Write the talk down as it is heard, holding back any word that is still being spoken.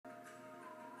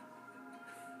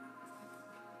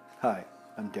Hi,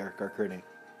 I'm Derek Arcurdy.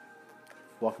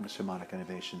 Welcome to Shamanic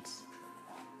Innovations.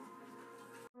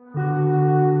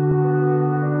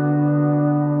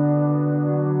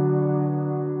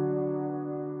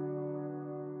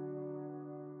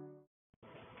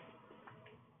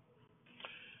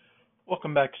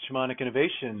 Welcome back to Shamanic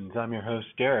Innovations. I'm your host,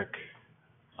 Derek.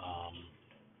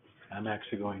 I'm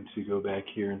actually going to go back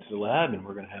here into the lab and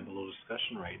we're going to have a little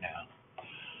discussion right now.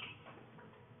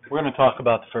 We're going to talk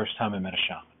about the first time I met a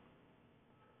shaman.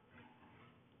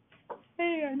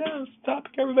 Hey, I know, it's a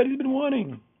topic everybody's been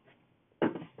wanting.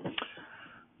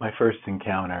 My first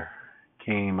encounter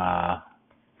came on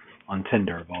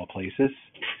Tinder, of all places,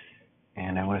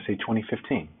 and I want to say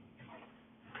 2015.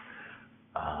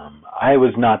 I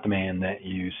was not the man that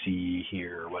you see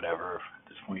here or whatever at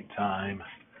this point in time.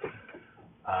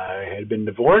 I had been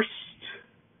divorced,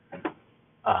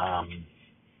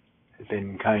 had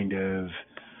been kind of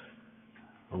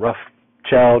a rough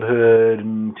childhood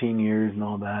and teen years and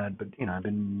all that, but I've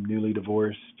been newly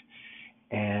divorced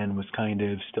and was kind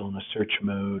of still in a search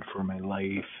mode for my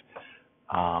life,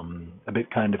 a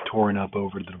bit kind of torn up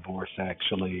over the divorce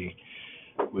actually,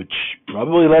 which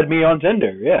probably led me on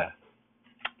Tinder, yeah.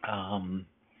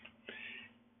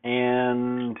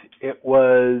 And it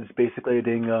was basically a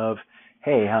thing of,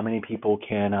 hey, how many people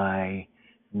can I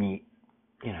meet?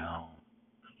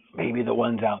 Maybe the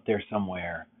ones out there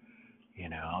somewhere.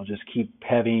 I'll just keep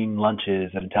having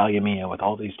lunches at Italia Mia with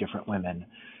all these different women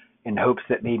in hopes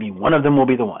that maybe one of them will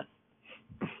be the one.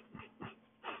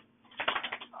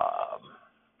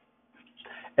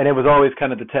 And it was always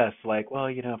kind of the test, like, well,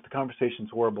 if the conversation's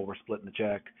horrible, we're splitting the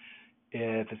check.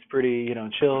 If it's pretty,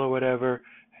 chill or whatever,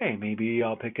 hey, maybe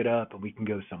I'll pick it up and we can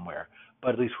go somewhere.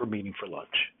 But at least we're meeting for lunch.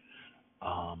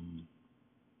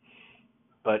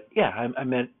 But yeah, I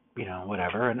meant,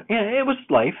 whatever. And yeah, it was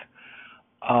life.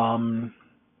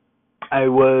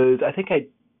 I think I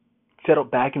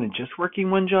settled back into just working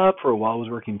one job. For a while I was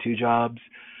working two jobs.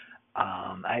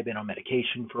 I had been on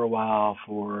medication for a while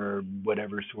for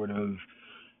whatever sort of,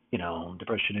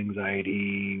 depression,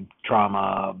 anxiety,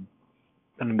 trauma,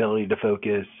 inability to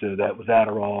focus. So that was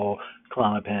Adderall,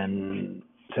 Klonopin,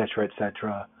 et cetera, et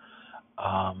cetera.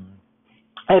 I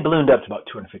had ballooned up to about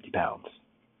 250 pounds,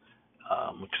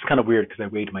 which is kind of weird because I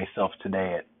weighed myself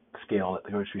today at scale at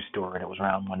the grocery store and it was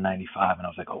around 195, and I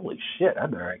was like, holy shit, I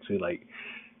better actually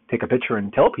take a picture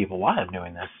and tell people why I'm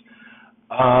doing this.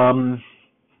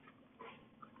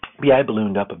 Yeah, I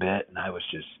ballooned up a bit and I was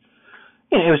just,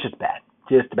 it was just bad,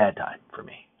 just a bad time for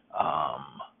me.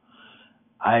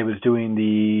 I was doing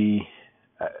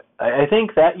I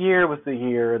think that year was the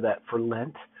year that for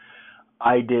Lent,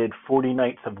 I did 40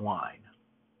 nights of wine.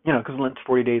 Because Lent's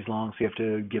 40 days long, so you have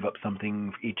to give up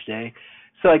something each day.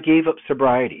 So I gave up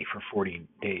sobriety for 40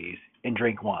 days and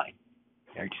drank wine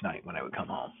each night when I would come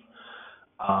home.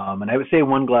 And I would say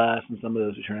one glass, and some of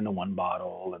those would turn into one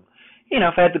bottle. And,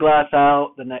 if I had the glass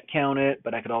out, then that counted,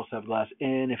 but I could also have a glass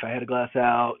in if I had a glass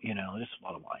out, just a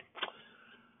lot of wine.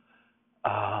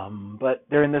 But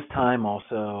during this time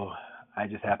also, I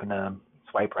just happened to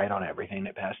swipe right on everything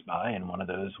that passed by, and one of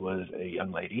those was a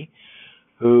young lady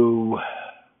who,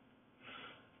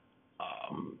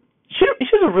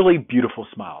 she has a really beautiful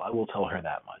smile. I will tell her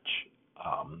that much.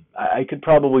 I could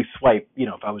probably swipe,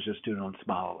 if I was just doing it on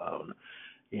smile alone,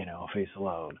 face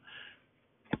alone.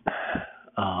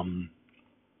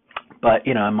 But,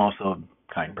 I'm also a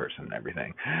kind person and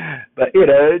everything. But,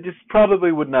 it just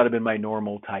probably would not have been my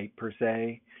normal type per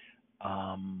se,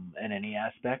 in any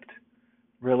aspect,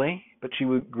 really. But she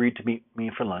agreed to meet me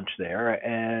for lunch there.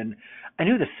 And I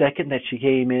knew the second that she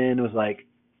came in was like,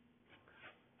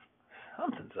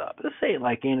 something's up. This ain't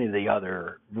like any of the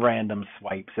other random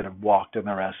swipes that have walked in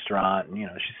the restaurant. And,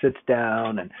 she sits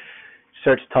down and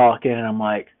starts talking, and I'm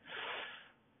like,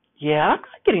 yeah, I'm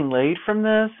not getting laid from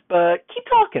this, but keep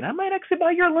talking. I might actually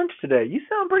buy your lunch today. You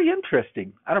sound pretty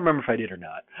interesting. I don't remember if I did or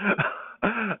not.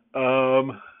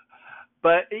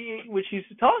 But when she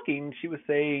was talking, she was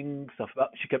saying stuff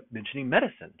about, she kept mentioning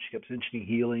medicine. She kept mentioning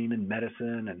healing and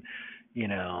medicine, and, you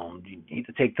need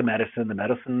to take the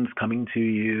medicine's coming to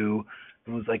you.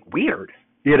 It was like weird,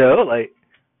 like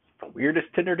the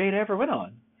weirdest Tinder date I ever went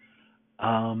on.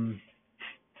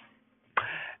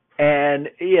 And,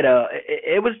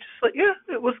 it was just like, yeah,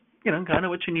 it was, kind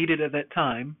of what you needed at that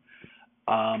time.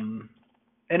 And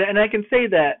I can say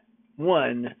that,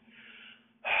 one,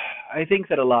 I think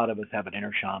that a lot of us have an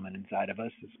inner shaman inside of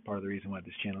us. It's part of the reason why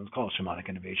this channel is called Shamanic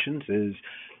Innovations, is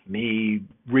me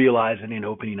realizing and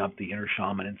opening up the inner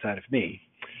shaman inside of me.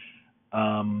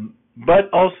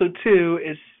 But also, too,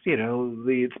 is,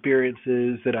 the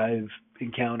experiences that I've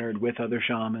encountered with other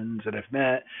shamans that I've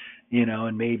met,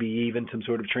 and maybe even some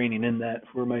sort of training in that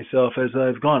for myself as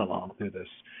I've gone along through this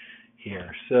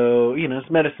here. So, it's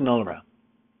medicine all around.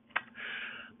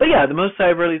 But yeah, the most I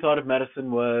really thought of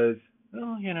medicine was,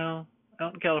 well,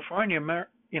 out in California,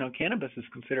 cannabis is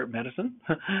considered medicine.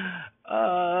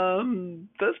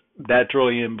 That's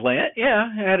petroleum plant. Yeah,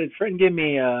 I had a friend give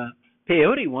me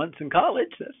peyote once in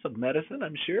college. That's some medicine,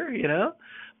 I'm sure,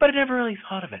 But I never really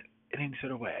thought of it in any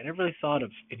sort of way. I never really thought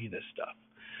of any of this stuff.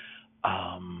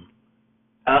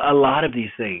 A lot of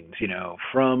these things,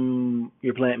 from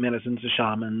your plant medicines to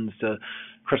shamans to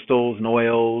crystals and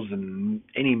oils and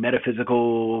any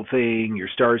metaphysical thing, your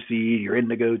starseed, your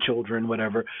indigo children,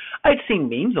 whatever. I'd seen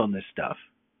memes on this stuff.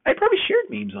 I probably shared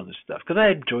memes on this stuff because I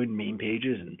had joined meme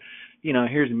pages, and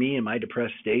here's me in my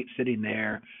depressed state sitting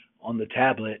there on the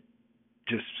tablet,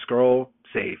 just scroll,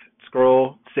 save,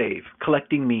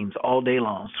 collecting memes all day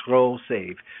long, scroll,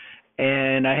 save.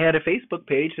 And I had a Facebook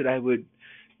page that I would,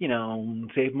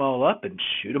 save them all up and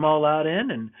shoot them all out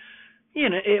in, and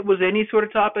it was any sort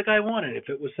of topic I wanted. If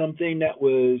it was something that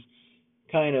was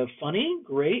kind of funny,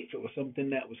 great. If it was something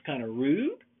that was kind of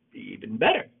rude, even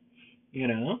better,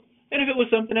 And if it was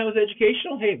something that was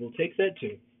educational, hey, we'll take that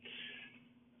too.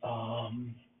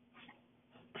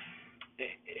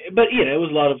 But it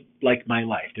was a lot of like my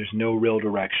life. There's no real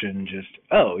direction. Just,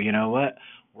 oh, you know what?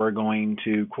 We're going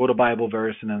to quote a Bible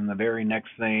verse, and then the very next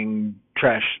thing,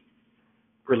 trash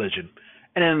religion,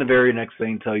 and then the very next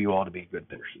thing, tell you all to be a good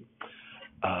person.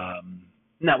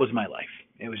 And that was my life.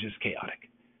 It was just chaotic.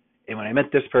 And when I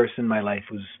met this person, my life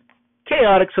was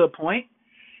chaotic to a point.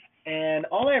 And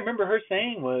all I remember her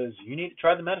saying was, you need to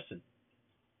try the medicine.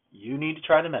 You need to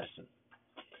try the medicine.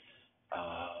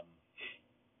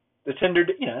 The tender,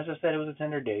 as I said, it was a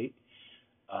tender date.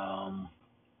 I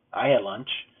had lunch.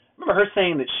 I remember her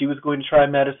saying that she was going to try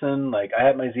medicine. Like, I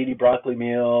had my ziti broccoli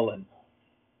meal, and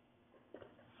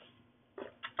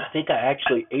I think I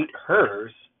actually ate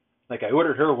hers. Like, I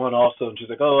ordered her one also, and she's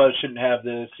like, oh, I shouldn't have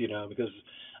this, because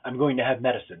I'm going to have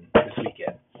medicine this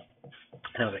weekend.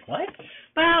 And I was like, what?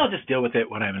 Well, I'll just deal with it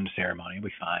when I'm in the ceremony. It'll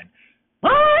be fine.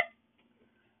 What?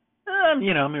 I'm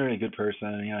a really good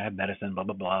person. I have medicine, blah,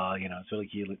 blah, blah. It's really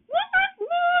cute. Like, what?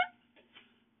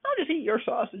 I'll just eat your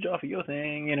sausage off of your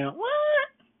thing, What?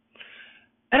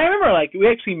 And I remember, like, it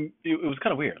was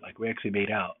kind of weird. Like, we actually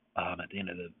made out at the end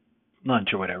of the lunch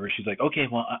or whatever. She's like, okay,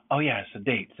 well, it's a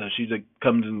date. So she's like,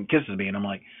 comes and kisses me, and I'm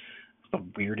like, the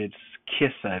weirdest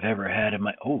kiss I've ever had. I'm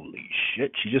like, holy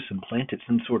shit, she just implanted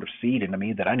some sort of seed into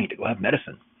me that I need to go have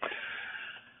medicine.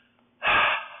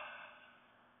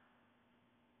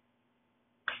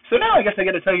 So now I guess I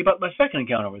got to tell you about my second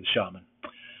encounter with the shaman.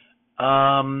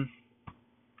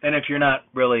 And if you're not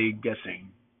really guessing,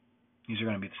 these are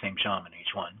going to be the same shaman,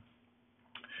 each one.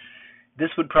 This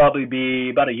would probably be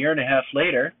about a year and a half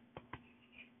later.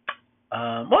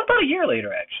 About a year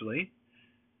later, actually.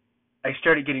 I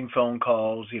started getting phone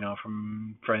calls,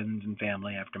 from friends and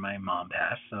family after my mom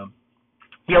passed. So,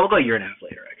 yeah, we'll go a year and a half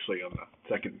later, actually, on the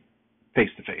second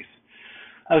face-to-face.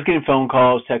 I was getting phone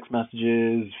calls, text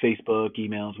messages, Facebook,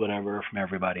 emails, whatever, from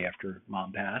everybody after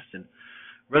mom passed, and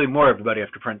really more everybody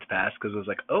after Prince passed, because it was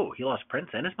like, oh, he lost Prince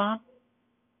and his mom?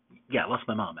 Yeah, I lost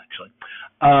my mom, actually.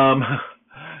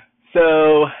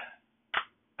 So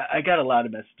I got a lot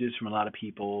of messages from a lot of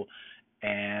people,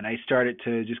 and I started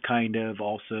to just kind of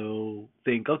also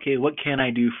think, okay, what can I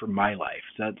do for my life?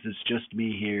 So it's just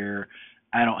me here.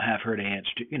 I don't have her to answer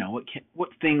to. What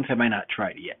things have I not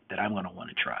tried yet that I'm going to want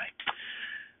to try?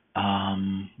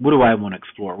 What do I want to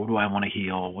explore? What do I want to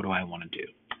heal? What do I want to do?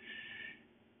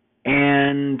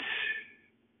 And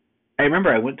I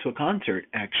remember I went to a concert,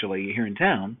 actually, here in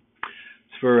town.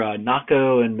 It's for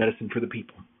NACO and Medicine for the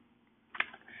People.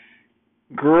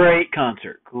 Great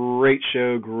concert, great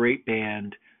show, great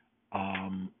band.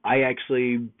 I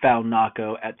actually found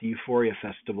NACO at the Euphoria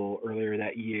Festival earlier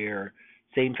that year.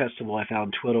 Same festival I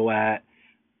found Twiddle at.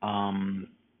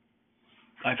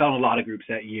 I found a lot of groups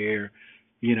that year,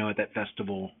 at that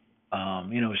festival.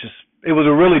 It was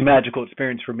a really magical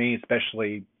experience for me,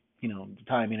 especially, the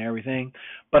timing and everything,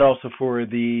 but also for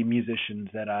the musicians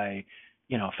that I,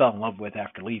 fell in love with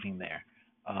after leaving there.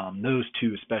 Those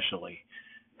two especially,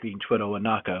 being Twiddle and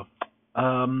NACO.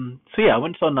 So yeah, I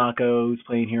went and saw NACO, who's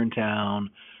playing here in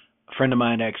town. A friend of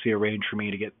mine actually arranged for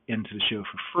me to get into the show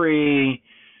for free.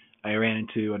 I ran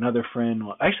into another friend.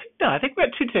 Well, actually, no, I think we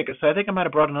had 2 tickets, so I think I might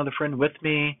have brought another friend with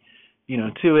me,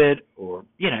 to it, or,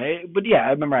 but yeah,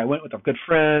 I remember I went with a good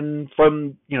friend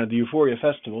from, the Euphoria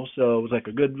Festival, so it was like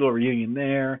a good little reunion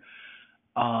there.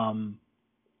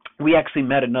 We actually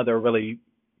met another really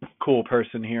cool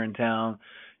person here in town.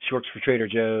 She works for Trader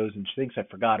Joe's, and she thinks I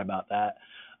forgot about that.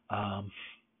 Um,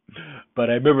 but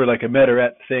I remember, like, I met her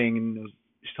at the thing, and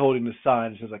she's holding the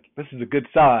sign. She was like, "This is a good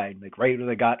sign." Like, right when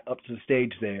I got up to the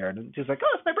stage there, and she's like,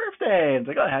 "Oh, it's my birthday." And it's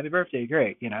like, "Oh, happy birthday,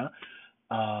 great," you know.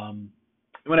 Um,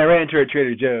 when I ran into her at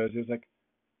Trader Joe's, it was like,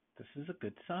 "This is a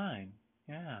good sign."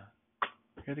 Yeah,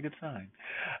 here's a good sign.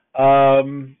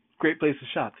 Great place to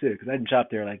shop too, because I didn't shop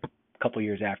there like a couple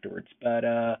years afterwards. But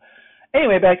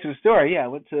anyway, back to the story. Yeah, I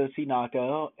went to see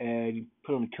Nako and he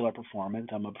put on a killer performance.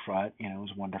 I'm up front. You know, it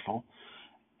was wonderful.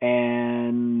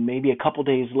 And maybe a couple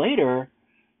days later,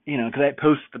 you know, because I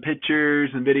post the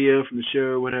pictures and video from the show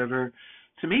or whatever.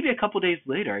 So maybe a couple days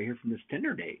later, I hear from this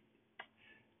Tinder date.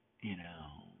 You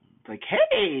know, it's like,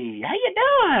 "Hey, how you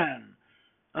doing?"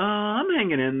 I'm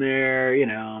hanging in there. You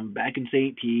know, I'm back in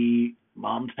St. Pete.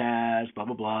 Mom's passed. Blah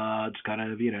blah blah. Just kind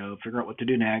of, you know, figure out what to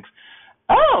do next.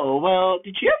 "Oh, well,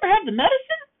 did you ever have the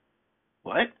medicine?"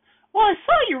 "What?" "Well, I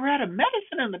saw you were at a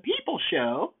medicine and the people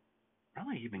show."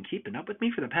 "Really? You've been keeping up with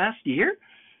me for the past year?"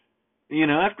 You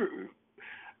know, after,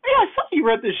 "Yeah, I saw you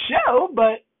were at this show,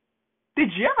 but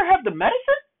did you ever have the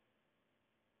medicine?"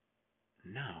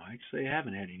 "No, actually, I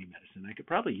haven't had any medicine. I could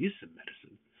probably use some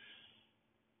medicine."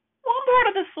 "Well, I'm part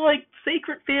of this, like,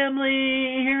 sacred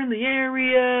family here in the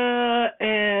area,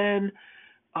 and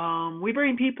we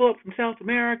bring people up from South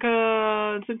America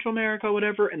and Central America,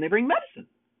 whatever, and they bring medicine."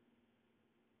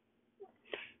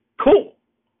 "Cool.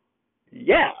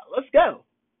 Yeah, let's go."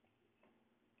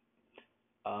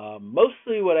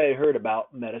 Mostly what I heard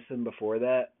about medicine before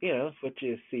that, you know, it's what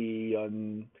you see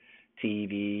on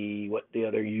TV, what the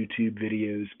other YouTube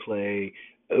videos play.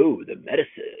 "Oh, the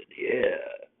medicine, yeah.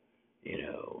 You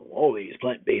know, all these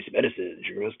plant-based medicines,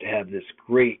 you're supposed to have this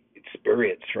great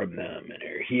experience from them and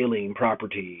their healing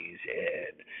properties.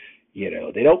 And, you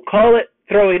know, they don't call it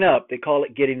throwing up, they call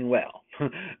it getting well."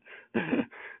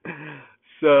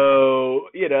 So,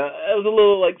 you know, I was a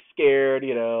little, like, scared,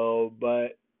 you know,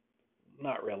 but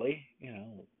not really. You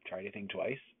know, try anything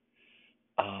twice.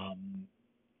 Um,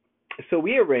 so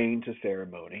we arranged a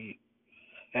ceremony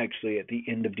actually at the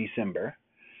end of December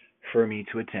for me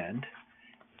to attend.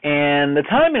 And the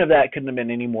timing of that couldn't have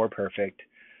been any more perfect.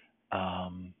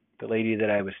 The lady that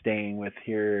I was staying with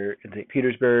here in St.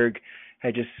 Petersburg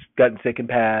had just gotten sick and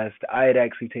passed. I had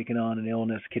actually taken on an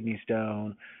illness, kidney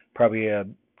stone, probably a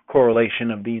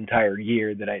correlation of the entire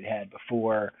year that I'd had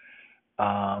before,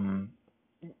 um,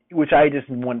 which I just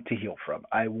wanted to heal from.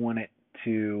 I wanted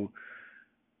to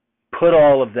put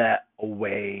all of that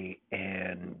away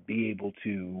and be able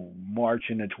to march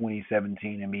into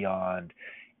 2017 and beyond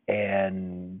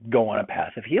and go on a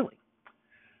path of healing.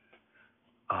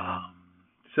 Um,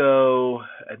 so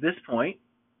at this point,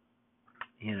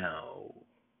 you know,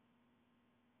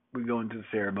 we go into the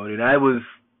ceremony, and I was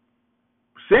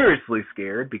seriously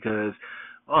scared because,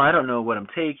 oh, I don't know what I'm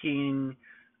taking.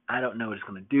 I don't know what it's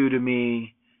going to do to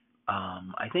me.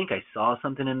 I think I saw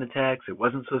something in the text. It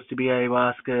wasn't supposed to be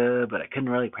ayahuasca, but I couldn't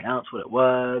really pronounce what it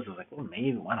was. I was like, well,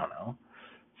 maybe, I don't know,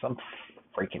 some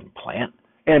freaking plant.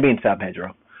 And being San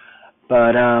Pedro.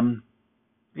 But,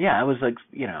 yeah, I was like,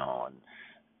 you know,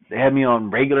 they had me on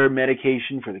regular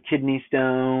medication for the kidney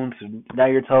stones. So now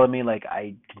you're telling me, like,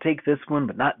 I can take this one,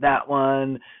 but not that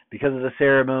one because of the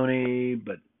ceremony.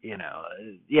 But, you know,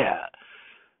 yeah.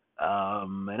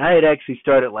 And I had actually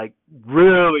started, like,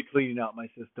 really cleaning out my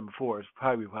system before. It's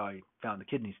probably how I found the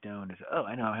kidney stone. I said, oh,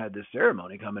 I know I had this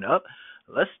ceremony coming up.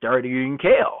 Let's start eating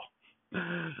kale.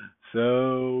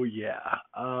 So, yeah.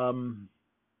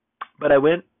 But I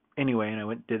went anyway, and I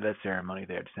went and did that ceremony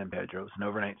there at San Pedro. It was an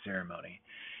overnight ceremony.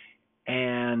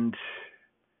 And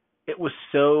it was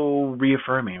so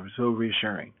reaffirming. It was so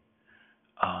reassuring.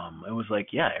 It was like,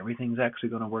 yeah, everything's actually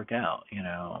going to work out, you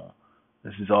know.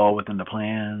 This is all within the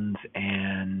plans,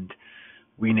 and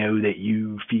we know that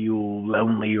you feel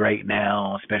lonely right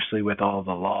now, especially with all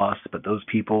the loss, but those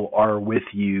people are with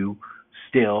you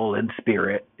still in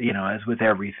spirit, you know, as with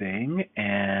everything,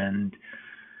 and,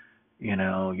 you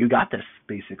know, you got this,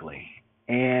 basically.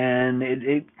 And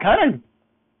it kind of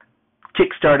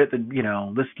kick-started the, you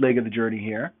know, this leg of the journey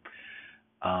here.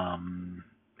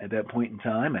 At that point in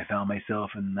time, I found myself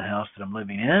in the house that I'm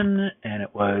living in, and it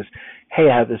was, hey,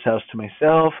 I have this house to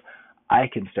myself. I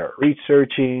can start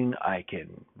researching. I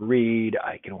can read.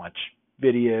 I can watch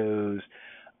videos.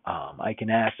 I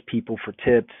can ask people for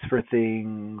tips for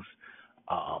things.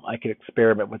 I can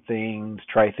experiment with things,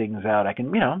 try things out. I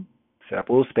can, you know, set up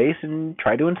a little space and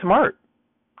try doing some art.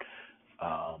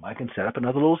 I can set up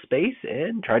another little space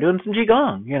and try doing some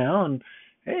Qigong, you know, and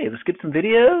hey, let's get some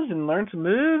videos and learn some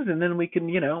moves, and then we can,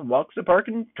 you know, walk to the park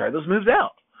and try those moves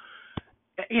out.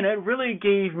 it really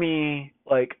gave me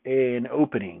like an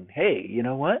opening. Hey, you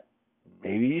know what?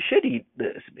 Maybe you should eat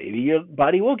this. Maybe your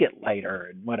body will get lighter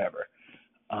and whatever.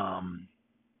 Um,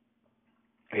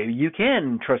 maybe you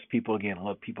can trust people again,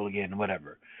 love people again,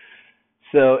 whatever.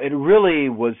 So it really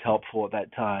was helpful at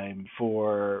that time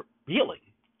for healing.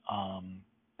 Um,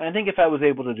 and I think if I was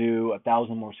able to do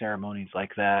 1,000 more ceremonies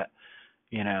like that,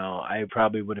 I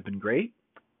probably would have been great.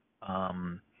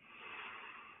 Um,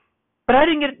 but I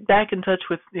didn't get back in touch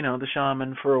with, the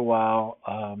shaman for a while.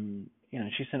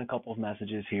 She sent a couple of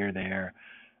messages here and there.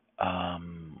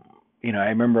 Um, I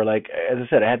remember, like, as I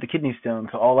said, I had the kidney stone,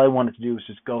 so all I wanted to do was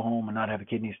just go home and not have a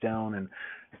kidney stone. And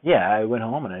yeah, I went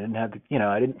home and I didn't have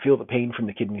I didn't feel the pain from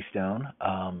the kidney stone.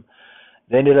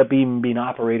 They ended up being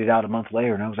operated out a month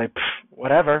later, and I was like,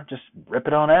 whatever, just rip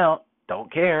it on out.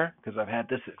 Don't care, because I've had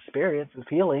this experience of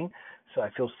healing, so I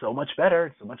feel so much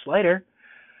better, so much lighter.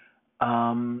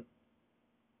 Um,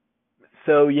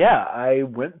 so yeah, I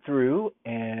went through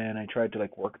and I tried to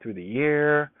like work through the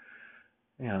year,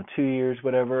 2 years,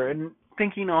 whatever, and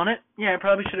thinking on it, yeah, I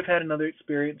probably should have had another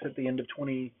experience at the end of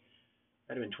 20,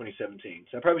 that'd have been 2017.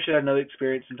 So I probably should have had another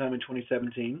experience sometime in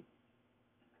 2017,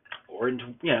 or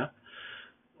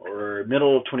or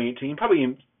middle of 2018, probably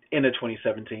into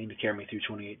 2017 to carry me through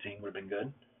 2018 would have been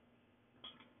good.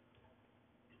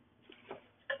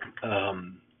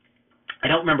 Um, I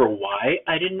don't remember why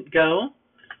I didn't go.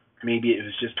 Maybe it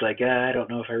was just like, I don't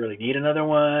know if I really need another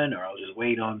one, or I'll just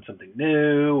wait on something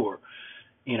new, or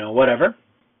whatever.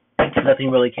 Nothing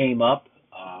really came up.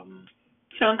 And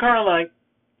kind of like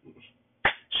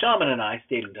Shaman and I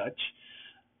stayed in touch.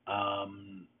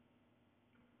 Um,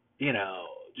 you know,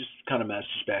 just kind of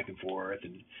messaged back and forth,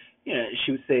 and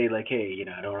she would say like, hey,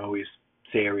 I don't always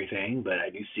say everything, but I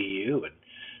do see you, and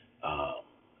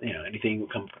anything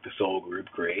would come from the soul group,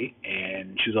 great.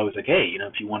 And she was always like, hey,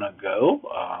 if you want to go,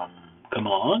 come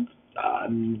on.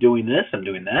 I'm doing this, I'm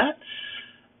doing that.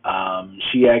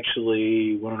 She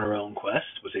actually went on her own quest,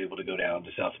 was able to go down to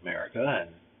South America and,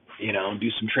 do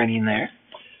some training there.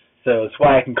 So it's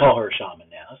why I can call her a shaman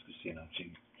now, because,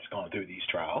 she's going through these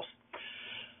trials.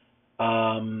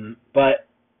 But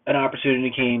an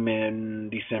opportunity came in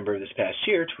December of this past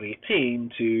year, 2018,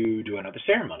 to do another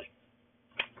ceremony.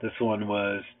 This one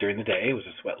was during the day. It was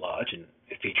a sweat lodge, and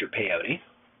it featured peyote.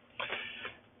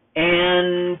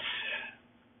 And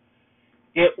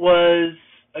it was,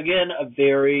 again, a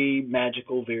very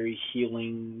magical, very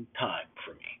healing time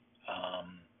for me.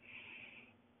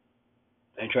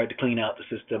 I tried to clean out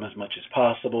the system as much as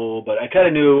possible, but I kind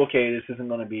of knew, okay, this isn't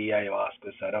going to be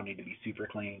ayahuasca, so I don't need to be super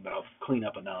clean, but I'll clean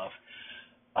up enough.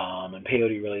 And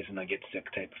peyote really isn't a get sick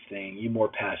type of thing. You more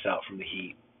pass out from the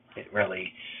heat, it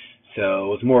really. So it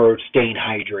was more staying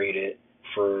hydrated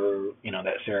for,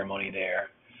 that ceremony there.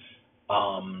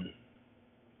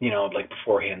 Like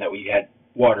beforehand, that we had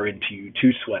water into you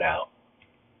to sweat out.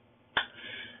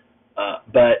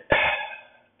 But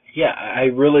yeah, I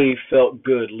really felt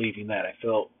good leaving that. I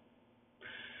felt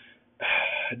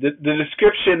the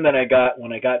description that I got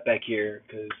when I got back here,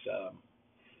 because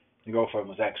the girlfriend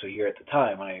was actually here at the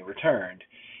time when I returned,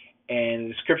 and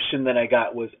the description that I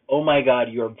got was, oh my God,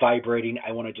 you're vibrating.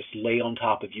 I want to just lay on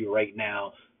top of you right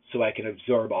now so I can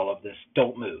absorb all of this.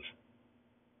 Don't move.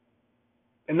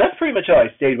 And that's pretty much how I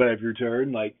stayed when I've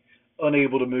returned, like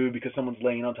unable to move because someone's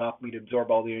laying on top of me to absorb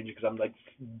all the energy because I'm like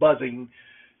buzzing,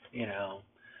 you know.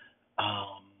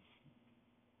 Um,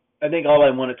 I think all I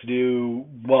wanted to do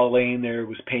while laying there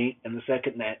was paint, and the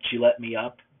second that she let me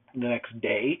up the next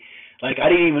day, like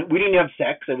we didn't have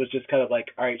sex. It was just kind of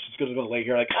like, all right, she's gonna lay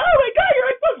here, like, oh my God, you're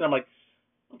like buzzing. I'm like,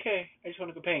 okay, I just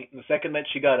want to go paint. And the second that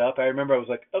she got up, I remember I was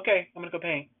like, okay, I'm gonna go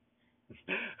paint.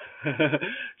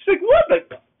 She's like, what? Like,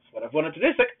 that's what I've wanted to do.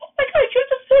 It's like, oh my God, you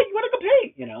just said you want to go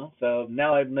paint, So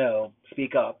now I know,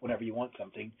 speak up whenever you want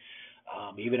something.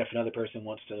 Even if another person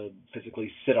wants to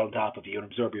physically sit on top of you and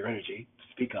absorb your energy,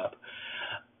 speak up.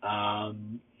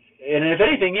 And if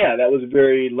anything, yeah, that was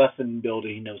very lesson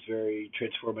building. That was very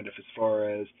transformative as far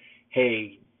as,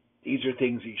 hey, these are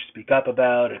things that you should speak up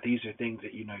about, or these are things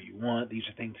that you want, these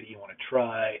are things that you want to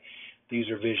try, these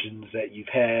are visions that you've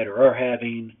had or are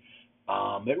having.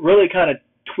 It really kind of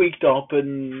tweaked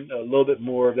open a little bit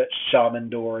more of that shaman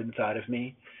door inside of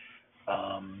me.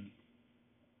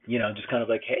 Just kind of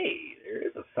like, hey, there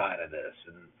is a side of this,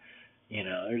 and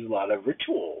there's a lot of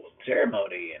ritual and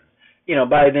ceremony, and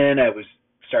by then I was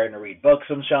starting to read books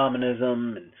on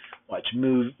shamanism and watch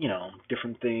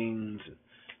different things. And,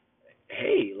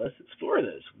 hey, let's explore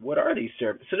this. What are these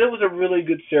ceremonies? So that was a really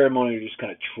good ceremony to just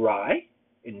kind of try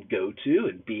and go to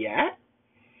and be at,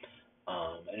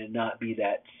 and it not be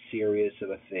that serious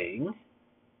of a thing.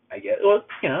 I guess. Well,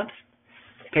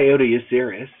 peyote is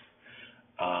serious.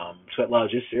 Sweat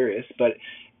lodge is serious, but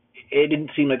it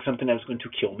didn't seem like something that was going to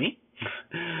kill me.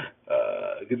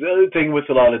 Because the other thing with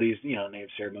a lot of these, native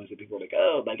ceremonies, that people are like,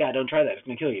 oh my god, don't try that, it's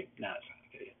going to kill you. No, it's not going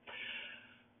to kill you.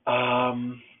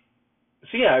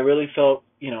 So yeah, I really felt,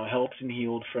 helped and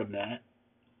healed from that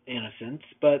in a sense,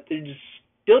 but there's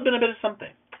still been a bit of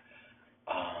something.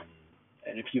 Um,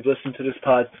 and if you've listened to this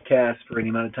podcast for any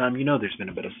amount of time, there's been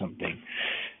a bit of something.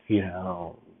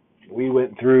 We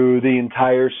went through the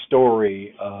entire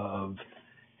story of,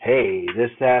 hey,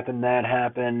 this happened, that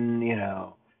happened,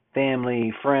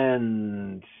 family,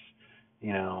 friends,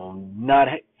 not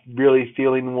really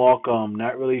feeling welcome,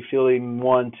 not really feeling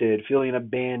wanted, feeling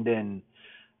abandoned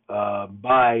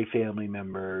by family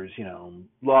members,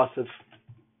 loss of,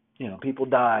 people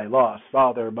die, loss,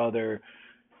 father, mother,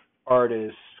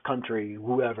 artist, country,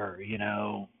 whoever,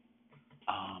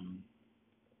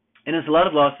 and it's a lot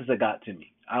of losses that got to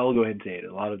me. I will go ahead and say it.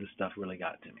 A lot of this stuff really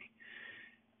got to me.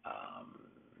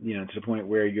 To the point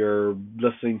where you're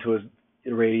listening to a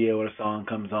radio and a song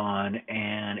comes on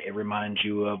and it reminds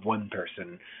you of one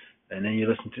person. And then you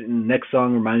listen to the next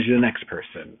song reminds you of the next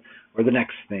person or the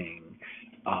next thing.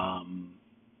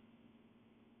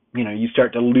 You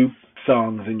start to loop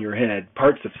songs in your head,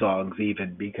 parts of songs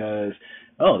even, because,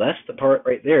 oh, that's the part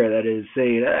right there that is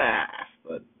saying,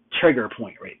 a trigger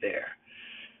point right there.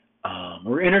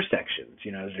 Or intersections,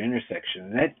 there's an intersection.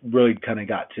 And that really kind of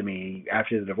got to me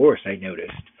after the divorce, I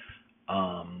noticed.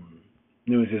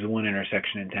 There was this one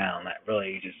intersection in town that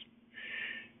really just,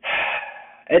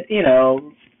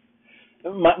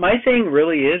 my thing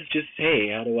really is just, hey,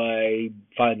 how do I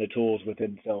find the tools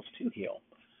within self to heal?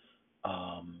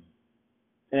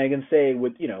 And I can say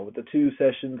with the 2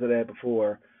 sessions that I had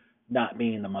before, not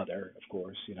being the mother, of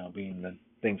course, being the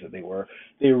things that they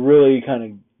really kind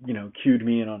of, cued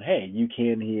me in on, hey, you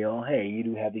can heal. Hey, you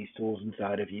do have these tools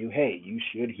inside of you. Hey, you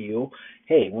should heal.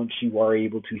 Hey, once you are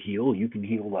able to heal, you can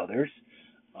heal others.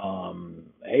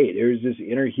 Hey, there's this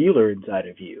inner healer inside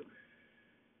of you.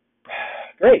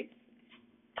 Great.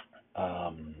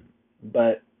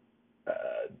 But,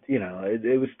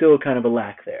 it was still kind of a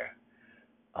lack there.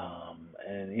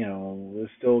 And, it was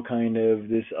still kind of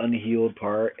this unhealed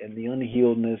part, and the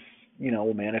unhealedness,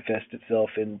 will manifest itself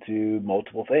into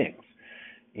multiple things,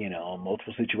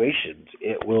 multiple situations.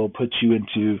 It will put you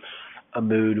into a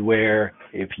mood where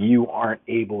if you aren't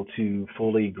able to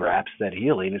fully grasp that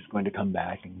healing, it's going to come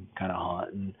back and kind of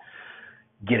haunt and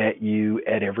get at you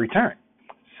at every turn.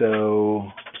 So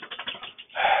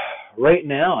right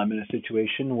now I'm in a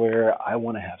situation where I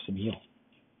want to have some healing.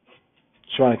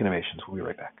 Shamanic Innovations. We'll be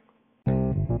right back.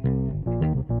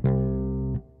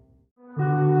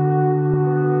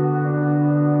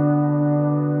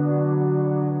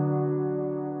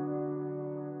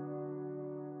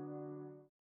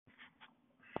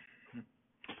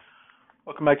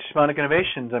 Welcome back to Shamanic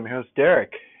Innovations. I'm your host,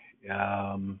 Derek.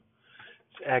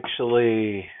 It's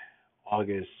actually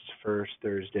August 1st,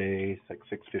 Thursday. It's like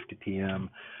 6:50 p.m.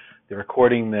 The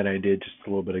recording that I did just a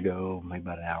little bit ago, maybe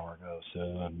about an hour ago, so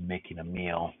I'm making a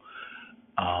meal.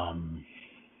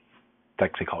 It's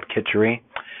actually called kitchery.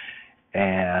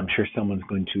 And I'm sure someone's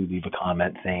going to leave a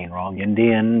comment saying wrong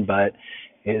Indian, but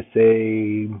it's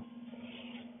a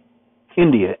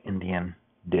Indian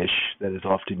dish that is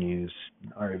often used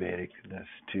in Ayurvedic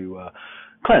to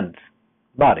cleanse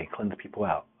body, cleanse people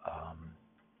out,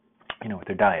 with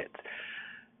their diets.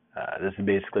 This is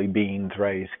basically beans,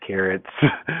 rice, carrots,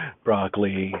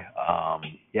 broccoli,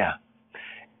 yeah.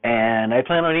 And I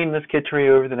plan on eating this kitchery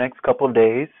over the next couple of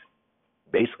days.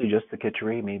 Basically just the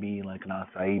kitchery, maybe like an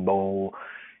acai bowl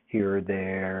here or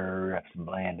there, have some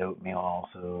bland oatmeal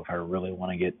also if I really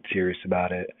want to get serious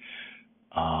about it.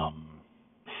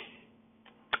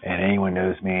 And anyone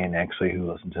knows me and actually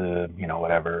who listens to,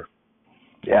 whatever,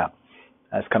 yeah,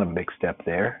 that's kind of a big step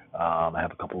there. I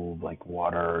have a couple of like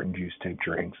water and juice type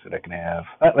drinks that I can have.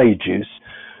 Not really juice,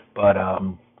 but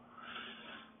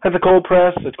have a cold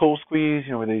press, a cold squeeze,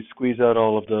 where they squeeze out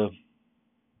all of the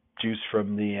juice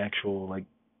from the actual like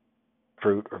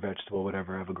fruit or vegetable,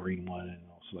 whatever. I have a green one and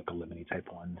also like a lemony type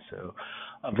one. So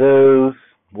of those,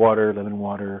 water, lemon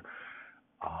water.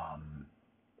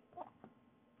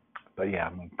 But yeah,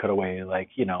 I'm gonna cut away like,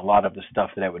 a lot of the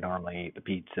stuff that I would normally eat, the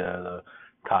pizza, the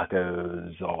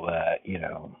tacos, all that,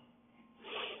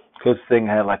 Closest thing,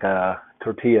 I had like a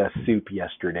tortilla soup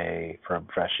yesterday from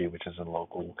Freshie, which is a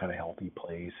local kind of healthy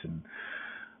place, and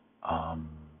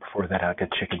before that, I had like a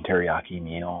chicken teriyaki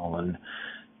meal, and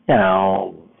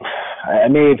I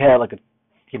may have had like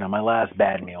my last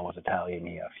bad meal was Italian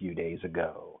a few days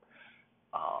ago.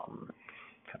 Kind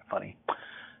of funny.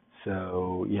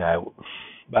 So yeah,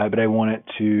 but I wanted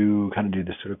to kind of do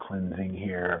this sort of cleansing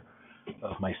here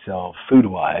of myself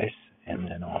food-wise, and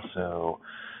then also,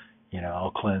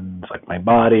 I'll cleanse like my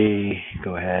body,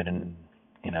 go ahead and,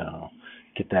 you know,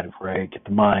 get that right, get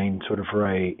the mind sort of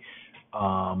right,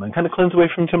 and kind of cleanse away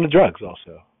from some of the drugs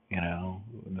also, in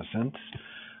a sense.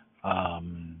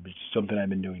 It's something I've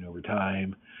been doing over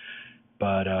time,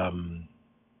 but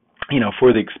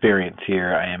for the experience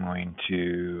here, I am going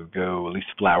to go at least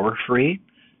flour free.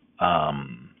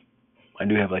 I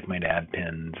do have like my dab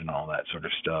pins and all that sort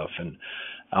of stuff, and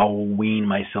I'll wean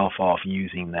myself off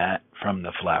using that from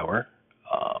the flour,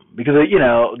 because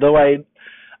though I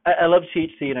love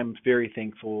THC and I'm very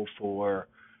thankful for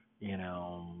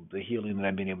the healing that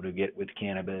I've been able to get with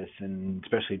cannabis and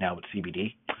especially now with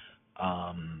CBD.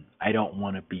 I don't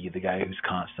want to be the guy who's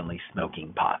constantly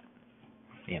smoking pot.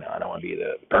 I don't want to be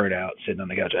the burnout sitting on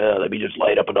the couch. Let me just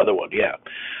light up another one. Yeah.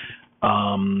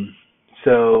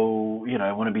 So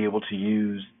I want to be able to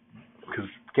use, because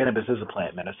cannabis is a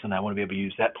plant medicine. I want to be able to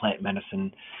use that plant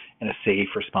medicine in a safe,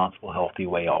 responsible, healthy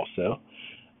way also.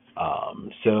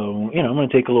 So I'm going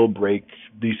to take a little break,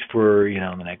 at least for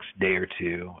the next day or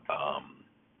two.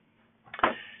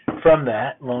 From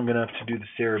that, long enough to do the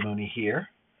ceremony here.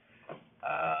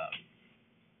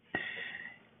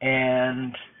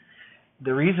 And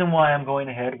the reason why I'm going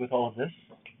ahead with all of this,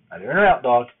 either in or out,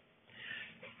 dog.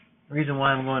 The reason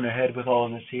why I'm going ahead with all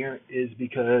of this here is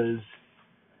because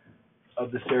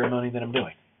of the ceremony that I'm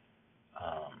doing.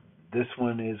 This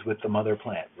one is with the mother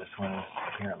plant. This one is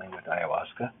apparently with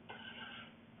ayahuasca.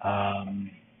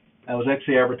 I was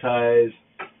actually advertised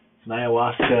an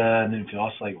ayahuasca, and then you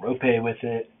also like rope with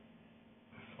it,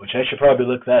 which I should probably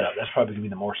look that up. That's probably going to be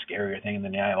the more scarier thing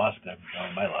than the ayahuasca,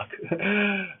 on my luck.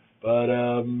 But,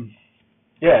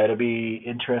 yeah, it'll be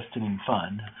interesting and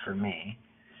fun for me.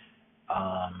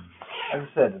 As I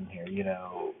said in here,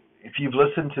 if you've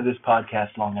listened to this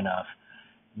podcast long enough,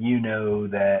 you know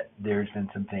that there's been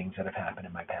some things that have happened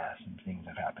in my past and things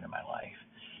that have happened in my life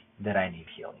that I need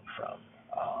healing from.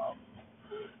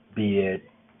 Be it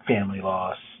family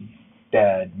loss,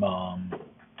 dad, mom,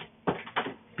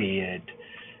 be it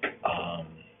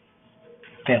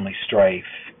family strife,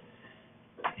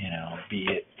 be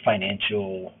it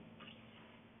financial,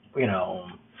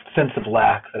 sense of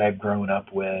lack that I've grown old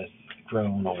with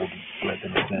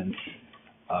in a sense.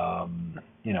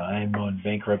 I'm on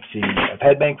bankruptcy. I've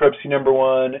had bankruptcy number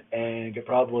 1 and could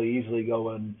probably easily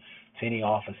go into any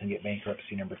office and get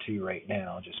bankruptcy number 2 right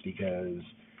now, just because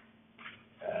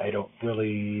I don't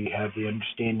really have the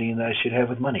understanding that I should have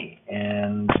with money.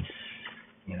 And,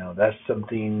 that's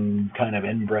something kind of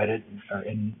embedded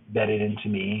into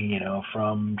me,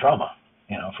 from trauma,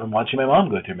 from watching my mom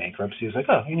go through bankruptcy. It's like,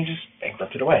 oh, you can just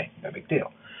bankrupt it away. No big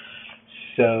deal.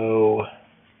 So,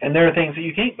 and there are things that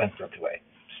you can't bankrupt away.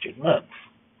 Student loans.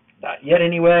 Not yet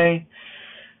anyway.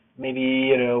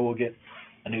 Maybe, we'll get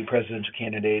a new presidential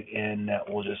candidate in that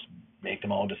will just make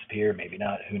them all disappear. Maybe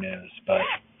not. Who knows? But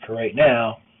for right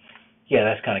now, yeah,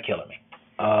 that's kind of killing me.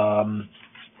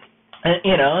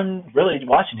 And really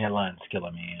watching headlines is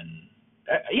killing me. And,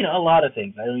 a lot of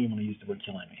things. I don't even want to use the word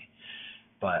killing me.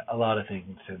 But a lot of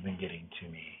things have been getting to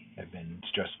me, have been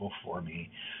stressful for me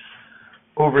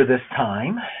over this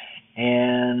time.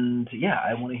 And, yeah,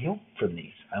 I want to heal from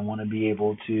these. I want to be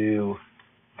able to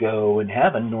go and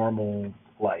have a normal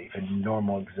life and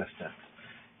normal existence.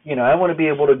 I want to be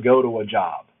able to go to a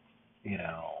job,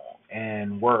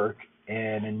 and work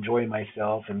and enjoy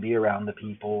myself and be around the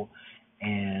people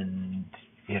and,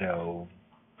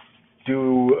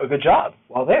 do a good job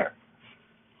while there.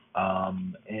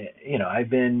 I've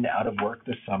been out of work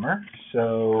this summer,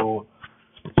 so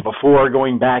before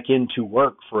going back into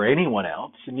work for anyone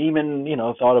else, and even,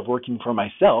 thought of working for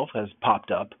myself has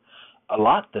popped up a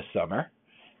lot this summer.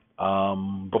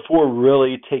 Before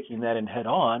really taking that in head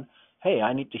on, hey,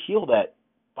 I need to heal that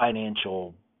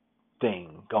financial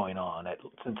thing going on, that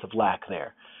sense of lack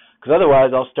there. Because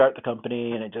otherwise I'll start the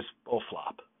company and it just will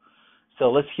flop. So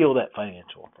let's heal that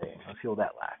financial thing. Let's heal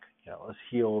that lack. Let's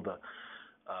heal the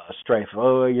strife.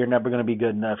 Oh, you're never going to be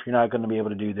good enough. You're not going to be able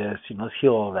to do this. Let's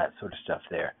heal all that sort of stuff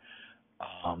there.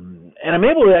 And I'm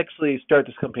able to actually start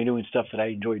this company doing stuff that I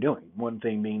enjoy doing. One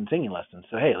thing being singing lessons.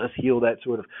 So, hey, let's heal that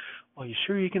sort of, well, you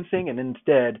sure you can sing? And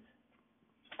instead,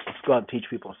 let's go out and teach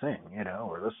people to sing,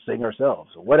 or let's sing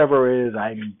ourselves. Or whatever it is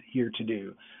I'm here to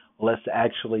do, let's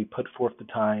actually put forth the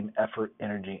time, effort,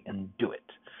 energy, and do it.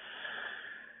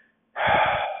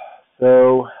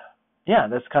 So, yeah,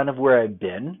 that's kind of where I've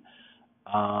been,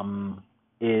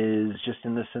 is just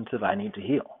in the sense of I need to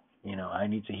heal. I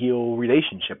need to heal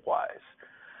relationship-wise.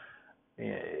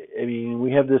 I mean,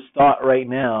 we have this thought right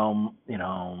now,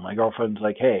 my girlfriend's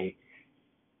like, hey,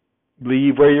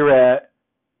 leave where you're at.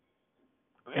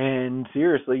 And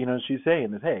seriously, she's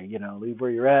saying this, hey, leave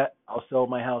where you're at. I'll sell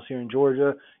my house here in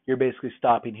Georgia. You're basically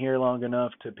stopping here long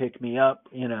enough to pick me up,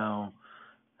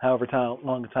 however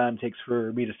long the time takes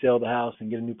for me to sell the house and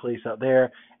get a new place out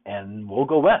there, and we'll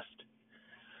go west.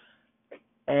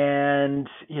 And,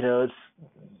 it's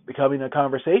becoming a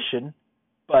conversation,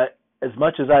 but as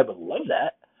much as I would love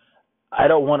that, I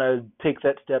don't want to take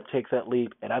that step, take that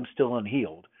leap, and I'm still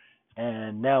unhealed.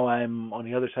 And now I'm on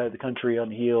the other side of the country,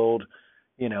 unhealed,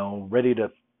 ready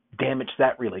to damage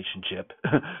that relationship.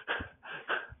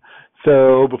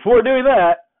 So before doing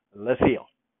that, let's heal.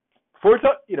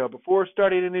 Before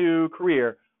starting a new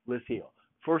career, let's heal.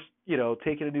 Before,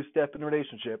 taking a new step in a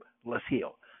relationship, let's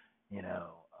heal.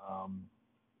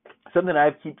 Something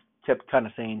I've kept kind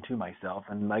of saying to myself,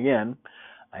 and again,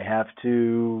 I have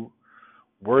to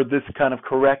word this kind of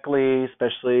correctly,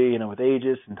 especially, with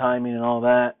ages and timing and all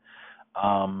that.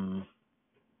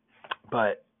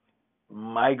 But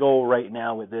my goal right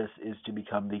now with this is to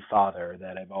become the father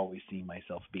that I've always seen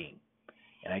myself being.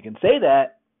 And I can say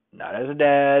that not as a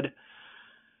dad,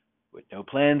 with no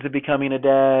plans of becoming a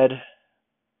dad,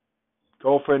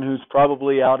 girlfriend who's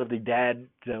probably out of the dad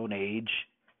zone age,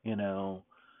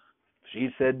 she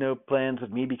said no plans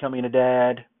of me becoming a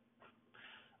dad.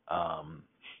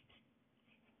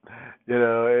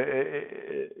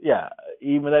 Yeah,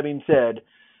 even with that being said,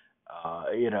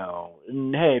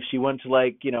 and hey, if she wants to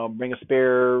bring a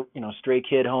spare, stray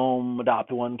kid home,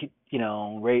 adopt one,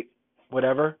 rate,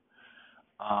 whatever.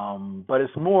 But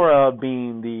it's more of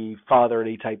being the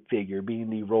fatherly type figure, being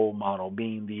the role model,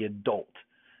 being the adult,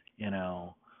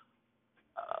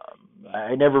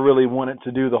 I never really wanted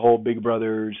to do the whole Big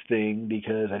Brothers thing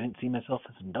because I didn't see myself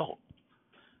as an adult.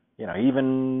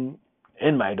 Even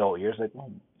in my adult years,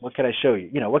 well, what can I show you?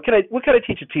 What can I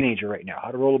teach a teenager right now?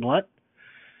 How to roll a blunt?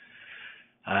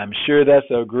 I'm sure that's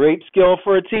a great skill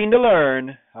for a teen to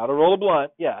learn, how to roll a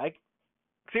blunt. Yeah,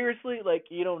 seriously,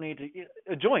 you don't need to,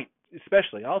 a joint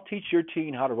especially. I'll teach your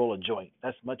teen how to roll a joint.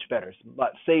 That's much better. It's a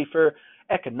lot safer,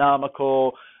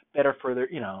 economical, better for their,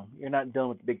 you're not dealing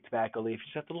with the big tobacco leaf. You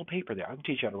just have the little paper there. I can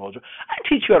teach you how to roll a joint. I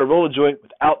can teach you how to roll a joint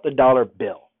without the dollar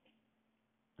bill.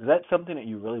 Is that something that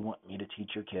you really want me to teach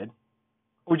your kid?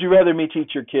 Would you rather me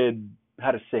teach your kid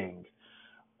how to sing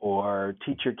or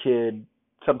teach your kid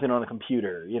something on a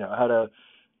computer, how to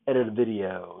edit a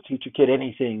video, teach your kid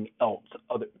anything else,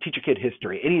 teach your kid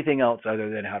history, anything else other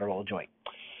than how to roll a joint?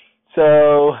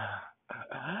 So,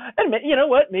 and you know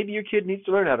what? Maybe your kid needs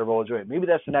to learn how to roll a joint. Maybe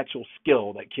that's an actual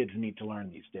skill that kids need to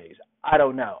learn these days. I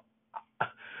don't know.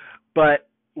 But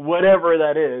whatever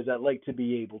that is, I'd like to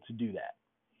be able to do that.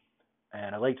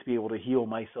 And I'd like to be able to heal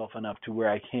myself enough to where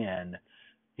I can,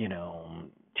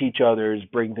 teach others,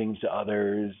 bring things to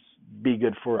others, be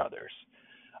good for others.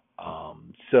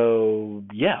 So,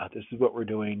 yeah, this is what we're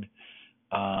doing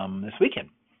this weekend,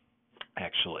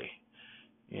 actually.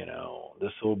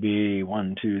 This will be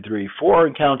 4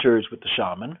 encounters with the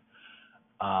shaman.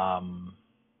 I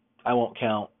won't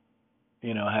count,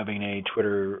 having a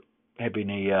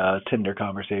Tinder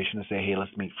conversation to say, hey,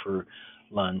 let's meet for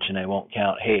lunch. And I won't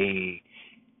count, hey,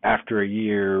 after a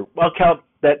year. Well, I'll count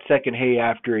that second, hey,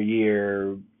 after a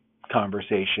year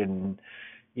conversation,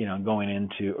 going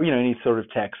into, any sort of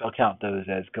text. I'll count those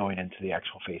as going into the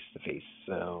actual face-to-face.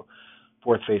 So,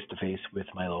 4th face-to-face with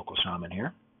my local shaman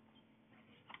here.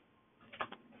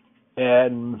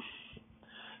 And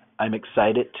I'm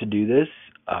excited to do this.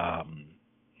 I'm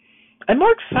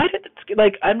more excited.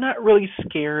 I'm not really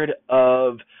scared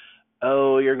of,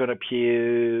 oh, you're going to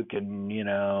puke and,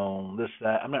 this,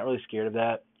 that. I'm not really scared of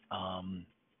that. I'm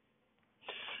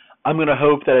going to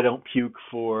hope that I don't puke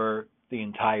for the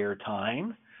entire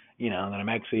time, that I'm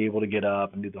actually able to get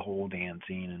up and do the whole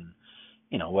dancing and,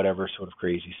 whatever sort of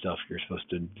crazy stuff you're supposed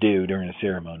to do during a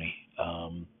ceremony.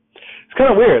 It's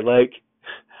kind of weird,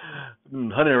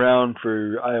 hunting around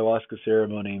for ayahuasca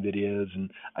ceremony videos,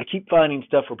 and I keep finding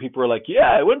stuff where people are like,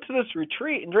 yeah, I went to this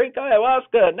retreat and drank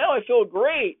ayahuasca, and now I feel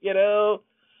great,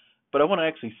 But I want to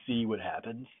actually see what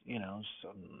happens, so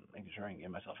I'm making sure I can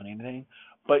get myself in anything.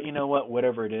 But you know what?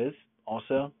 Whatever it is,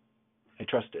 also, I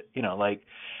trust it,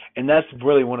 and that's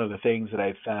really one of the things that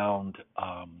I've found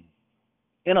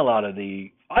in a lot of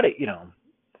the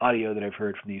audio that I've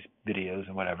heard from these videos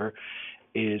and whatever,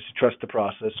 is trust the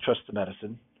process, trust the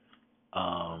medicine,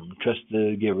 trust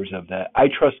the givers of that. I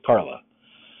trust Carla.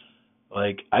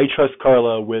 I trust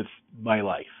Carla with my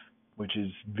life, which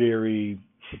is very,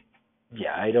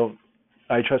 I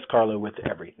trust Carla with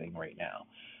everything right now.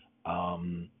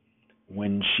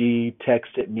 When she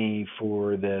texted me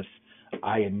for this,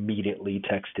 I immediately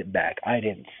texted back. I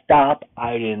didn't stop.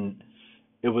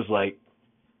 It was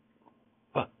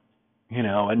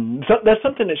And so that's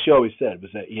something that she always said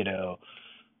was that,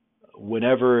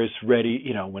 whenever it's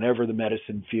ready, whenever the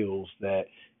medicine feels that,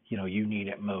 you need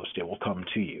it most, it will come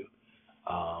to you.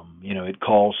 It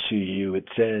calls to you. It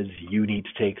says, you need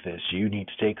to take this. You need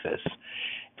to take this.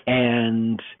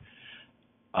 And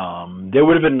there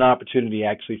would have been an opportunity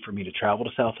actually for me to travel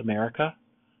to South America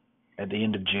at the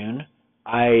end of June.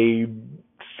 I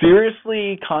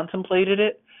seriously contemplated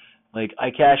it. Like,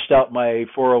 I cashed out my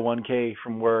 401k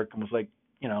from work and was like,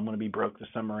 I'm going to be broke this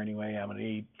summer anyway. I'm going to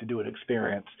need to do an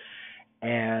experience.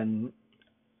 And,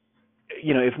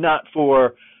 if not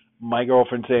for my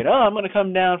girlfriend saying, "Oh, I'm going to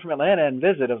come down from Atlanta and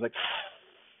visit," I was like,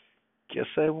 guess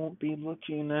I won't be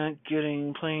looking at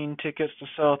getting plane tickets to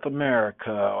South America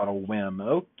on a whim.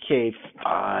 Okay,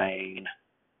 fine.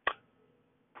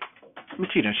 But,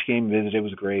 she came and visited. It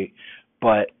was great.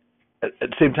 But at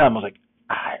the same time, I was like,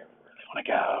 I really want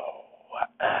to go.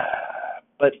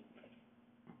 But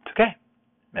it's okay.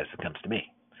 Medicine comes to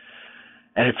me.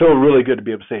 And it felt really good to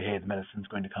be able to say, hey, the medicine's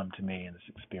going to come to me in this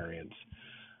experience.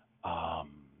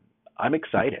 I'm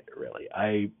excited, really.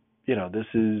 This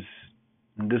has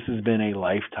been a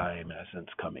lifetime, in a sense,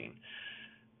 coming.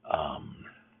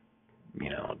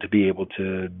 To be able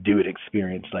to do an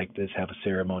experience like this, have a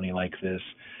ceremony like this,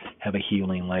 have a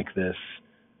healing like this.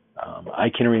 I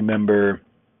can remember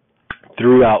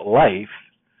throughout life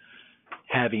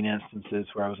having instances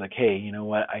where I was like, hey, you know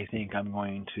what? I think I'm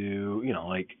going to,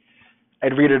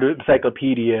 I'd read an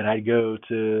encyclopedia and I'd go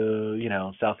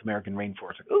to, South American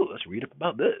rainforest. Like, oh, let's read up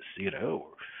about this,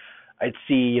 I'd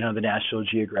see, the National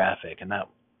Geographic and that,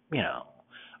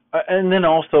 and then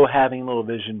also having little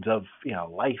visions of,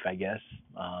 life, I guess.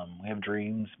 We have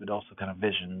dreams, but also kind of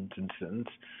visions in a sense.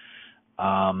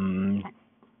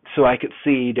 So I could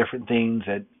see different things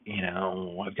that,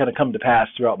 have kind of come to pass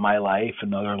throughout my life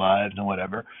and other lives and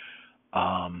whatever.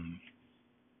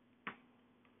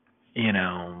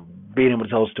 Being able to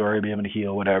tell a story, being able to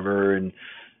heal, whatever, and,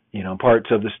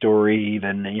 parts of the story,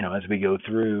 even, as we go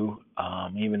through,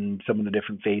 even some of the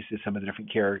different faces, some of the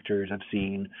different characters I've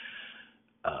seen.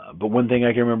 But one thing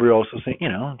I can remember also saying,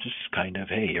 just kind of,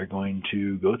 hey, you're going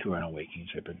to go through an awakening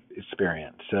type of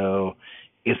experience. So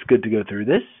it's good to go through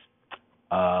this.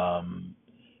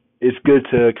 It's good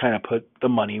to kind of put the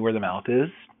money where the mouth is.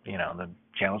 The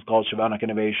channel's called Shamanic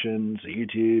Innovations, the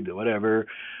YouTube, the whatever,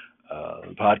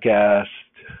 the podcast,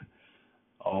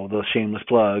 all those shameless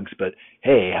plugs. But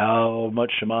hey, how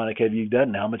much shamanic have you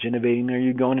done? How much innovating are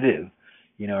you going to do?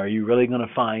 Are you really going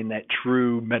to find that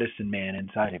true medicine man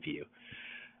inside of you?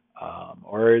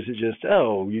 Or is it just,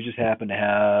 you just happen to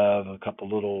have a couple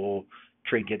little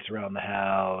trinkets around the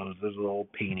house, there's a little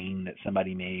painting that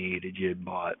somebody made that you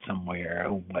bought somewhere,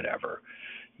 or whatever.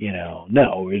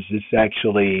 No, is this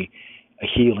actually a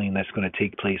healing that's going to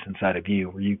take place inside of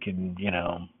you where you can,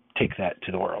 take that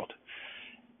to the world?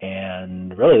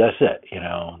 And really, that's it.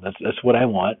 That's what I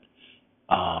want.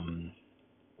 I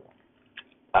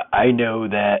know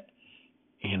that,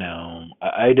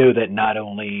 I know that not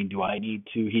only do I need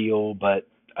to heal, but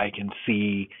I can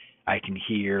see, I can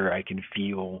hear, I can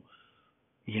feel,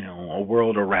 a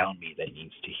world around me that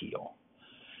needs to heal.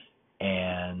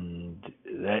 And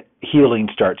that healing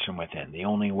starts from within. The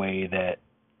only way that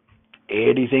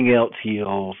anything else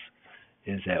heals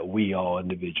is that we all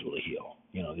individually heal.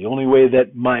 The only way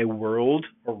that my world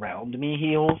around me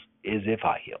heals is if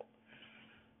I heal.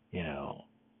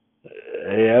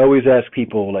 I always ask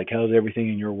people, like, how's everything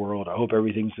in your world? I hope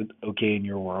everything's okay in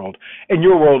your world. And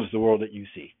your world is the world that you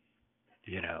see.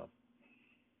 It's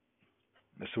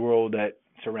the world that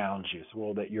surrounds you. It's the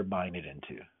world that you're binded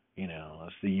into.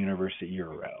 It's the universe that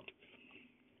you're around.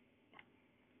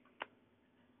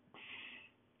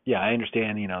 Yeah, I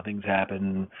understand, things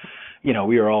happen.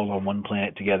 We are all on one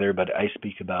planet together, but I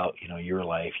speak about, your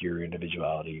life, your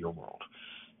individuality, your world.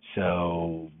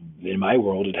 So in my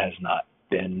world, it has not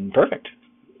been perfect.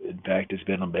 In fact, it's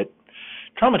been a bit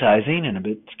traumatizing and a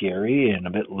bit scary and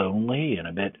a bit lonely and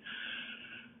a bit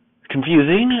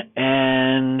confusing,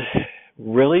 and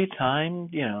really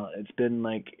it's been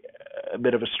like a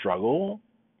bit of a struggle.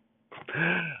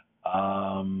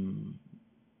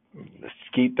 Let's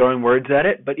keep throwing words at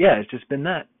it, but yeah, it's just been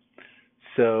that.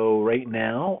 So right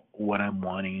now, what I'm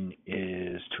wanting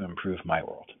is to improve my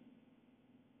world.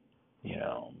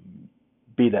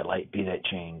 Be that light, be that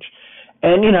change.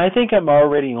 And, I think I'm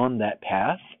already on that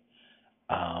path.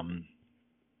 I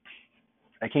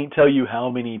can't tell you how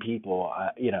many people,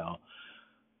 I'm,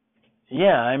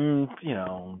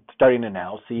 starting to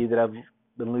now see that I've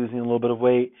been losing a little bit of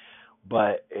weight.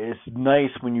 But it's nice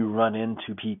when you run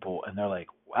into people and they're like,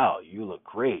 wow, you look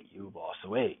great. You lost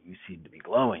weight. You seem to be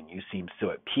glowing. You seem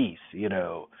so at peace,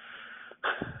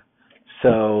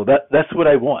 So that's what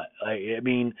I want. I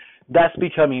mean, that's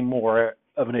becoming more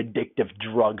of an addictive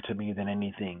drug to me than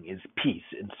anything is peace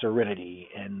and serenity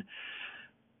and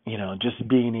just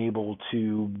being able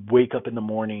to wake up in the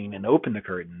morning and open the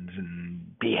curtains and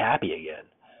be happy again.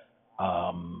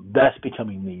 That's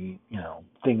becoming the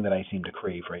thing that I seem to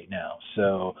crave right now.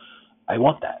 So I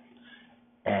want that,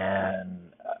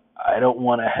 and I don't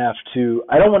want to have to.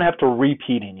 I don't want to have to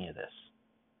repeat any of this.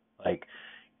 Like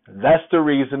that's the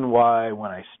reason why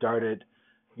when I started,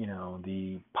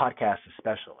 the podcast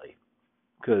especially,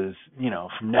 because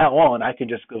from now on I can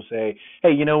just go say,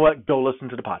 hey, you know what? Go listen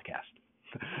to the podcast.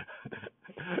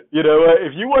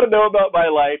 If you want to know about my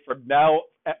life from now,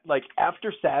 like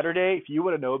after Saturday, if you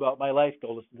want to know about my life,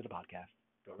 go listen to the podcast.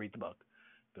 Go read the book.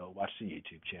 Go watch the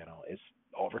YouTube channel. It's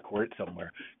all recorded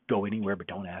somewhere. Go anywhere, but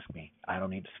don't ask me. I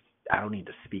don't need to. I don't need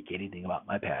to speak anything about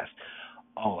my past.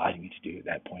 All I need to do at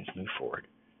that point is move forward.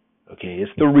 Okay,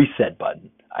 it's the reset button.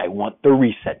 I want the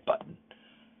reset button.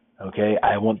 Okay,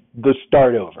 I want the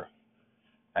start over.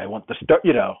 I want the start.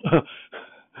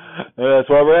 That's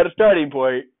why we're at a starting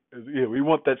point. We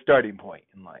want that starting point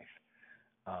in life.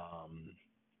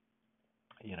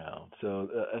 So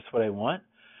that's what I want,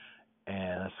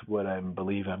 and that's what I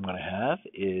believe I'm going to have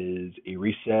is a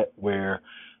reset where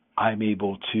I'm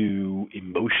able to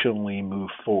emotionally move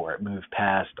forward, move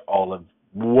past all of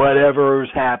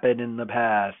whatever's happened in the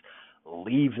past,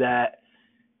 leave that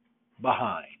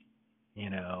behind.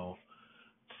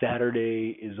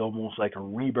 Saturday is almost like a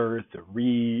rebirth,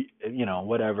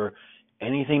 whatever.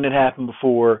 Anything that happened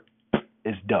before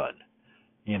is done.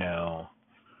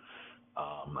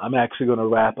 I'm actually going to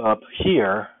wrap up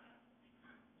here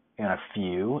in a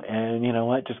few, and you know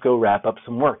what? Just go wrap up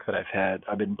some work that I've had.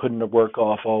 I've been putting the work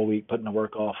off all week.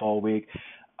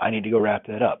 I need to go wrap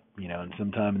that up, and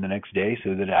sometime in the next day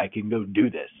so that I can go do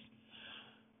this.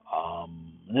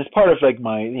 And as part of like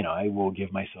my, I will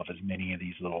give myself as many of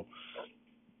these little,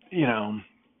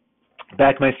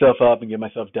 back myself up and give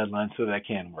myself deadlines so that I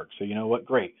can work. So you know what?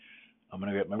 Great. I'm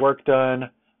going to get my work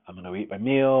done. I'm going to eat my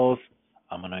meals.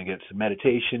 I'm going to get some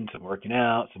meditation, some working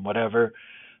out, some whatever.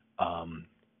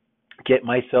 Get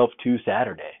myself to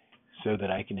Saturday so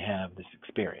that I can have this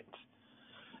experience.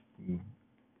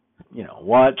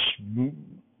 Watch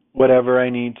whatever I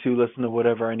need to, listen to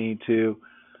whatever I need to,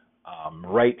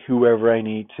 write whoever I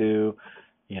need to.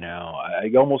 I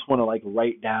almost want to like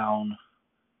write down,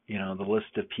 the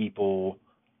list of people,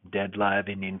 dead, live,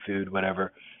 Indian food,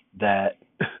 whatever, that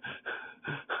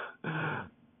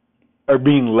are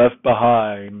being left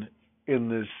behind in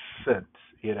this sense,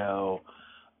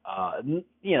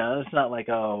 it's not like,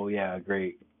 oh yeah,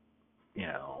 great,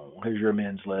 here's your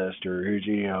amends list, or here's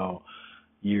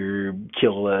your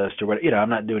kill list, or what, I'm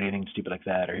not doing anything stupid like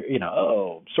that, or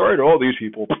oh, sorry to all these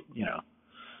people,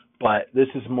 but this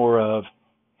is more of,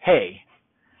 hey,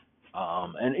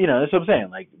 and that's what I'm saying.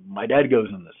 Like my dad goes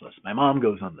on this list, my mom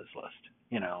goes on this list,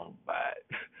 but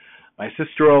my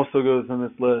sister also goes on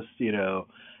this list.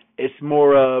 It's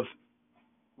more of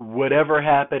whatever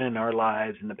happened in our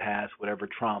lives in the past, whatever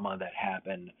trauma that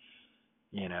happened.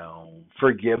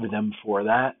 Forgive them for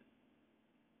that.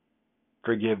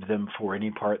 Forgive them for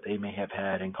any part they may have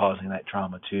had in causing that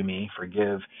trauma to me.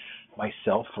 Forgive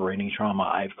myself for any trauma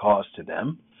I've caused to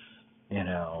them.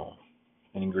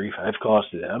 Any grief I've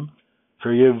caused to them.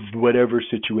 Forgive whatever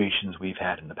situations we've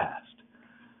had in the past,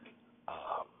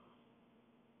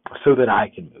 so that I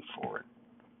can move forward.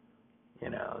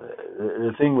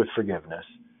 The thing with forgiveness,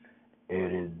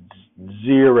 it is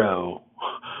zero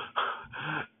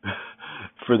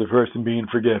for the person being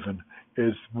forgiven.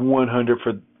 It's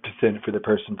 100% for the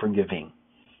person forgiving.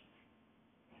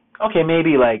 Okay,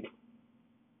 maybe like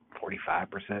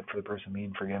 45% for the person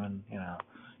being forgiven.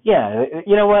 Yeah,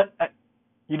 you know what?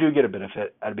 You do get a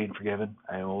benefit out of being forgiven.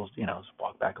 I will,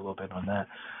 walk back a little bit on that.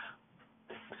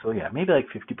 So yeah, maybe like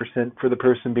 50% for the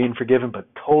person being forgiven, but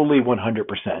totally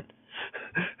 100%.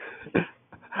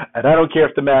 And I don't care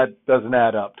if the math doesn't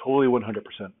add up. Totally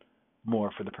 100% more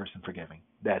for the person forgiving.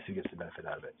 That's who gets the benefit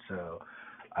out of it. So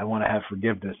I want to have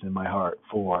forgiveness in my heart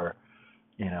for,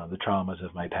 the traumas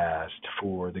of my past,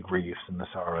 for the griefs and the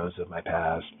sorrows of my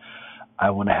past. I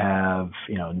want to have,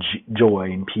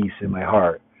 joy and peace in my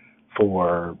heart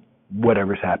for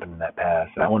whatever's happened in that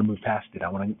past. And I want to move past it. I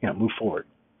want to, move forward.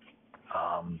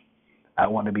 I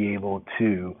want to be able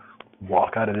to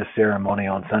walk out of this ceremony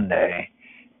on Sunday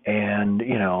and,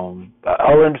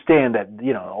 I'll understand that,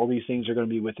 all these things are going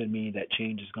to be within me, that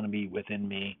change is going to be within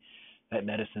me, that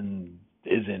medicine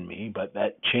is in me, but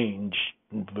that change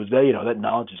was, that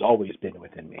knowledge has always been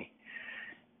within me.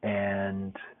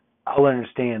 And I'll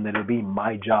understand that it'll be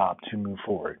my job to move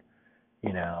forward.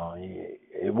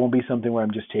 It won't be something where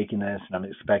I'm just taking this and I'm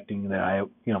expecting that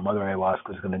Mother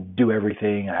Ayahuasca is going to do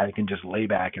everything and I can just lay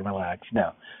back and relax.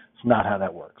 No, it's not how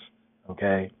that works.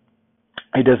 Okay?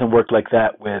 It doesn't work like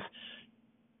that with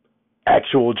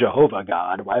actual Jehovah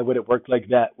God. Why would it work like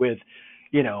that with,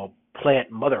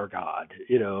 plant mother God?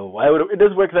 Why would it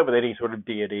doesn't work like that with any sort of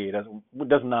deity. It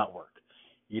does not work.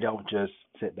 You don't just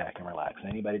sit back and relax.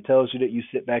 Anybody tells you that you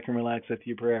sit back and relax after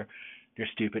your prayer, they're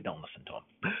stupid. Don't listen to them.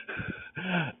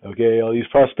 Okay, all these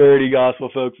prosperity gospel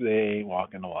folks, they ain't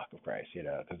walking the walk of Christ,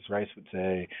 because Christ would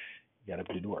say, you got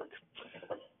to do the work.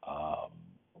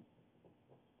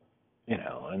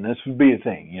 And this would be a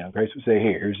thing. Christ would say,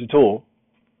 here, here's the tool.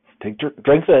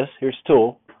 Drink this. Here's the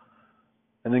tool,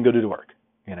 and then go do the work.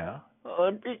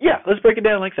 Let's break it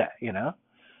down like that.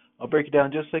 I'll break it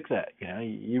down just like that.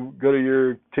 You go to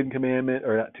your Ten Commandment,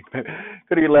 or not Ten Commandment,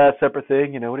 go to your Last Supper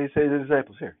thing. What do you say to the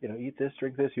disciples? Here, eat this,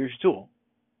 drink this. Here's your tool.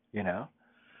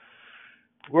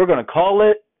 We're gonna call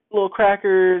it little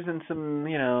crackers and some,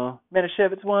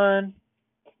 Manischewitz wine.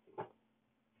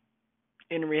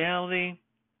 In reality,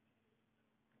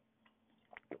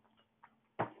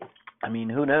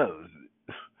 who knows?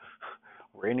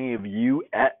 Were any of you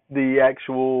at the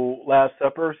actual Last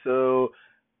Supper? So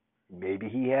maybe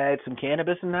he had some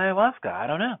cannabis and ayahuasca. I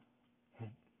don't know.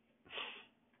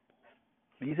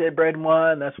 He said bread and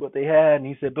wine, that's what they had. And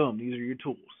he said, boom, these are your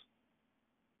tools.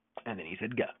 And then he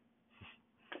said, go.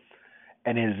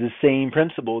 And it's the same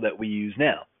principle that we use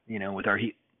now, with our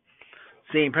heat.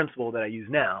 Same principle that I use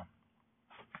now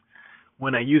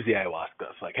when I use the ayahuasca.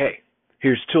 It's like, hey,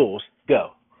 here's tools,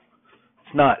 go.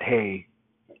 It's not, hey,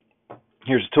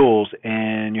 here's tools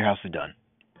and your house is done.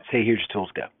 It's, hey, here's your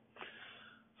tools, go.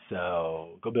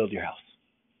 So go build your house.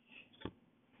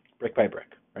 Brick by brick,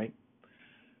 right?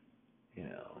 You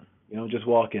don't just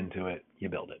walk into it, you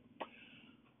build it.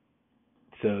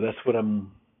 So that's what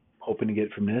I'm hoping to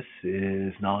get from this,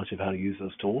 is knowledge of how to use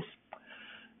those tools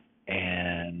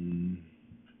and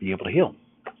be able to heal.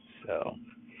 So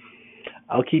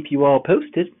I'll keep you all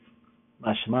posted.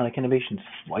 My Shamanic Innovations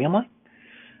family.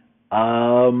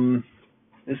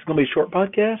 This is going to be a short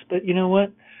podcast, but you know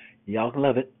what? Y'all can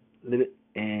love it, live it,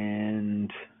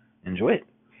 and enjoy it.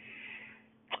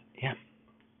 Yeah.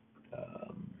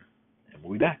 And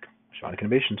we'll be back. Shamanic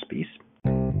Innovations. Peace.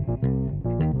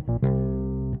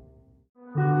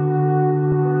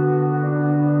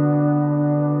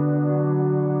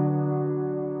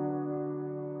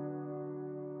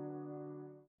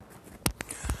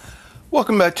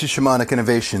 Welcome back to Shamanic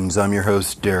Innovations. I'm your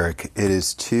host, Derek. It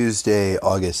is Tuesday,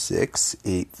 August 6,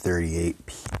 8:38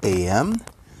 a.m.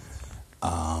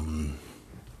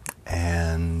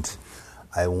 And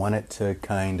I wanted to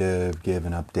kind of give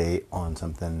an update on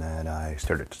something that I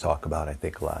started to talk about, I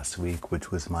think, last week,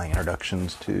 which was my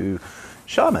introductions to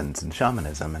shamans and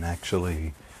shamanism, and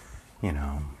actually,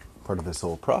 part of this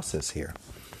whole process here.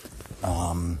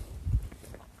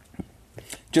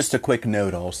 Just a quick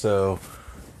note also.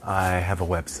 I have a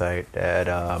website that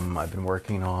I've been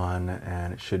working on,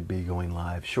 and it should be going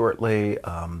live shortly.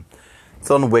 It's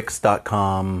on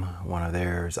Wix.com, one of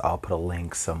theirs. I'll put a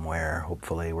link somewhere,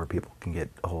 hopefully, where people can get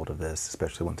a hold of this,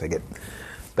 especially once I get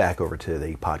back over to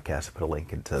the podcast. I'll put a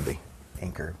link into the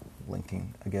Anchor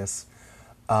linking, I guess.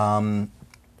 Of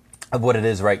what it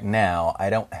is right now, I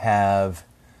don't have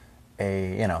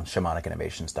a,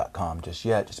 shamanicinnovations.com just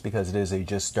yet, just because it is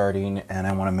just starting, and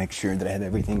I want to make sure that I have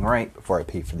everything right before I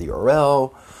pay for the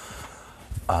URL.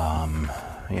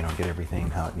 Get everything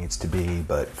how it needs to be.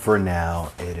 But for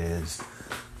now, it is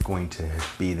going to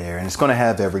be there, and it's going to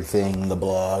have everything: the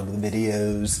blog, the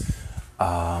videos,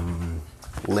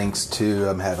 links to.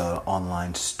 I have an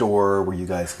online store where you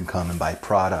guys can come and buy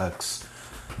products.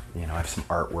 I have some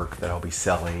artwork that I'll be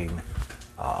selling.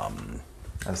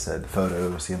 As I said, the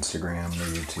photos, the Instagram, the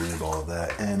YouTube, all of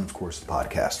that. And, of course, the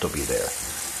podcast will be there.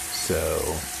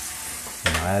 So,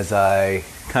 as I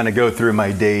kind of go through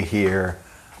my day here,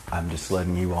 I'm just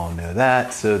letting you all know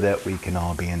that so that we can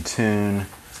all be in tune.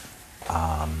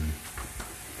 And,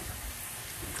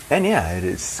 it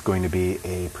is going to be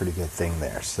a pretty good thing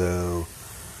there. So,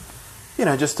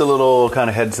 just a little kind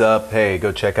of heads up. Hey,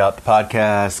 go check out the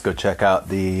podcast. Go check out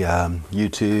the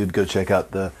YouTube. Go check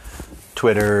out the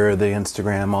Twitter, the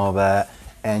Instagram, all that,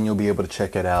 and you'll be able to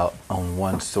check it out on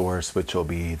one source, which will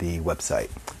be the website,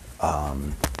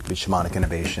 the Shamanic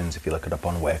Innovations, if you look it up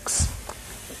on Wix.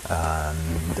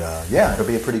 And it'll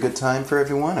be a pretty good time for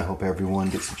everyone. I hope everyone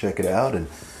gets to check it out and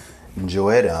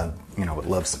enjoy it. Would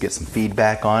love to get some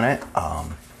feedback on it.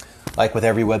 Like with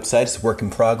every website, it's a work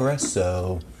in progress,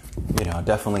 so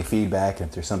definitely feedback. And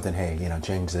if there's something, hey,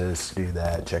 change this, do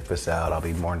that, check this out, I'll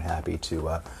be more than happy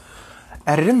to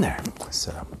add it in there.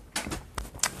 So,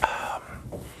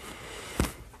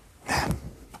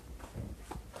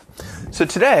 So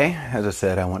today, as I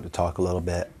said, I want to talk a little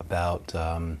bit about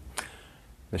the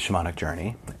shamanic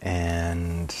journey,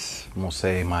 and we'll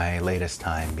say my latest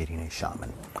time meeting a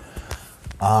shaman.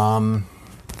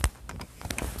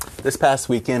 This past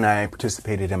weekend, I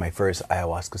participated in my first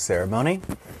ayahuasca ceremony.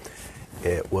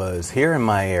 It was here in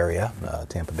my area,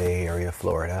 Tampa Bay area,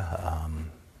 Florida.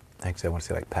 Actually, I want to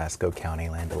say like Pasco County,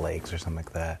 Land O'Lakes, or something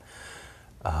like that.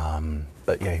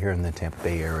 But yeah, here in the Tampa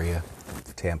Bay area,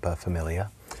 Tampa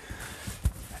Familia.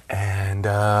 And,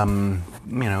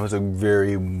 it was a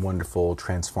very wonderful,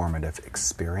 transformative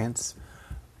experience.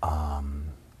 The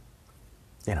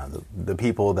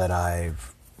people that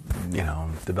I've,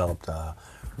 developed a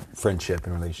friendship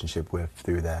and relationship with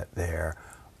through that there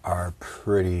are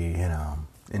pretty,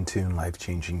 in tune,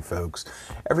 life-changing folks.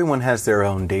 Everyone has their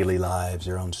own daily lives,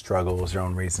 their own struggles, their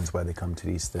own reasons why they come to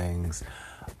these things.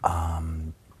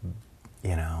 And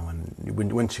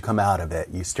once you come out of it,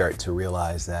 you start to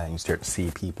realize that, and you start to see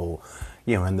people,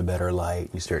 in the better light.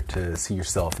 You start to see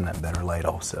yourself in that better light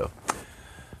also.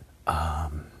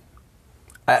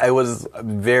 I was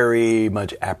very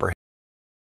much apprehensive.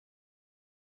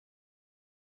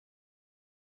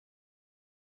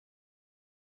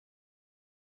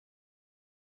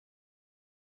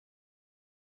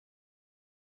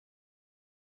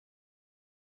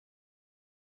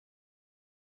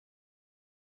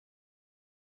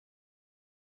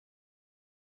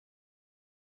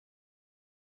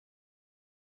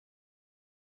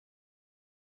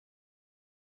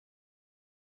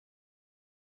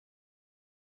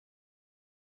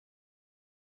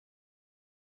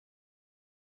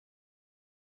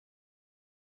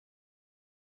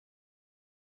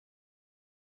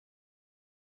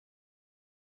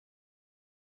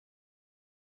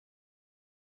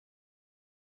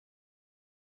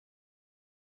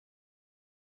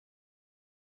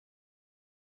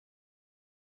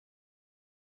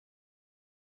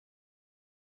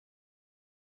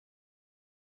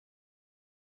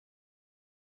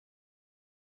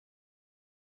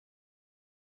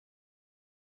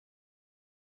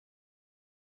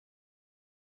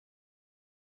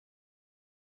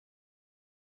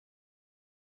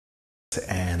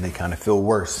 And they kind of feel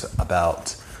worse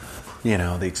about,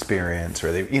 the experience,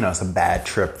 or it's a bad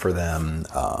trip for them.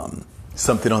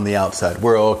 Something on the outside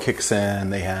world kicks in.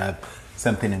 They have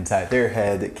something inside their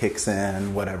head that kicks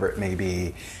in, whatever it may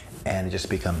be, and it just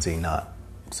becomes a not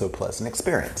so pleasant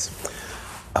experience.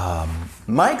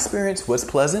 My experience was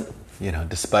pleasant,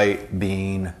 despite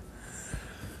being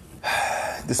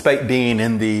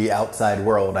in the outside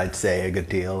world, I'd say a good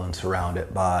deal, and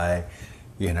surrounded by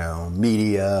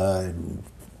media and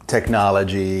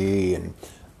technology and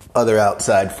other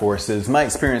outside forces. My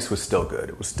experience was still good.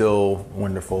 It was still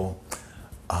wonderful.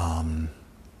 And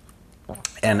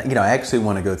I actually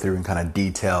want to go through and kind of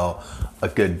detail a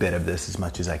good bit of this as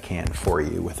much as I can for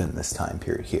you within this time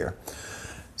period here.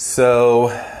 So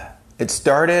it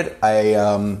started,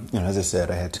 as I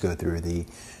said, I had to go through the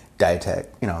Diatech,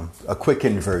 a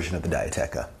quickened version of the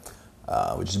Diateca,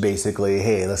 which is basically,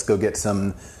 hey, let's go get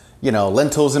some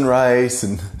lentils and rice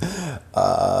and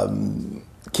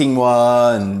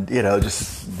quinoa and,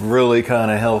 just really kind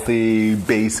of healthy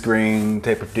base grain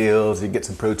type of deals you get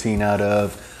some protein out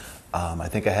of. I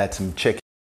think I had some chicken.